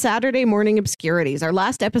us on Saturday Morning Obscurities. Our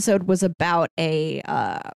last episode was about a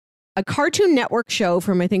Cartoon Network show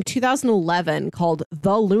from, I think, 2011 called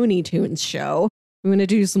The Looney Tunes Show. We're going to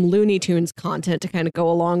do some Looney Tunes content to kind of go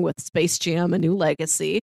along with Space Jam: A New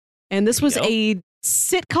Legacy. And this was a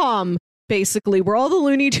sitcom, basically, where all the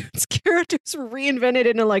Looney Tunes characters were reinvented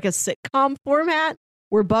into like a sitcom format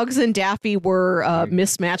where Bugs and Daffy were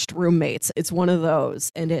mismatched roommates. It's one of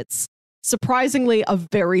those, and it's surprisingly a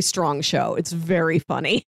very strong show. It's very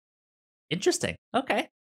funny. Interesting. Okay.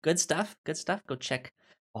 Good stuff. Good stuff. Go check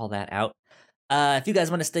all that out. If you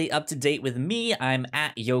guys want to stay up to date with me, I'm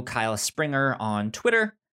at YoKyleSpringer on Twitter.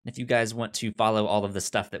 And if you guys want to follow all of the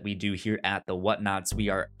stuff that we do here at The Whatnots, we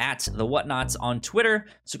are at The Whatnots on Twitter.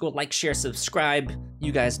 So go like, share, subscribe.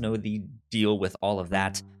 You guys know the deal with all of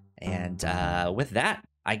that. And with that,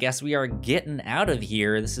 I guess we are getting out of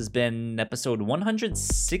here. This has been episode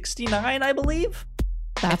 169, I believe.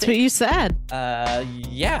 That's what you said.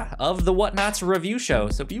 Yeah, of the Whatnots review show.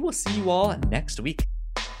 So we will see you all next week.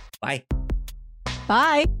 Bye.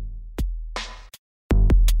 Bye.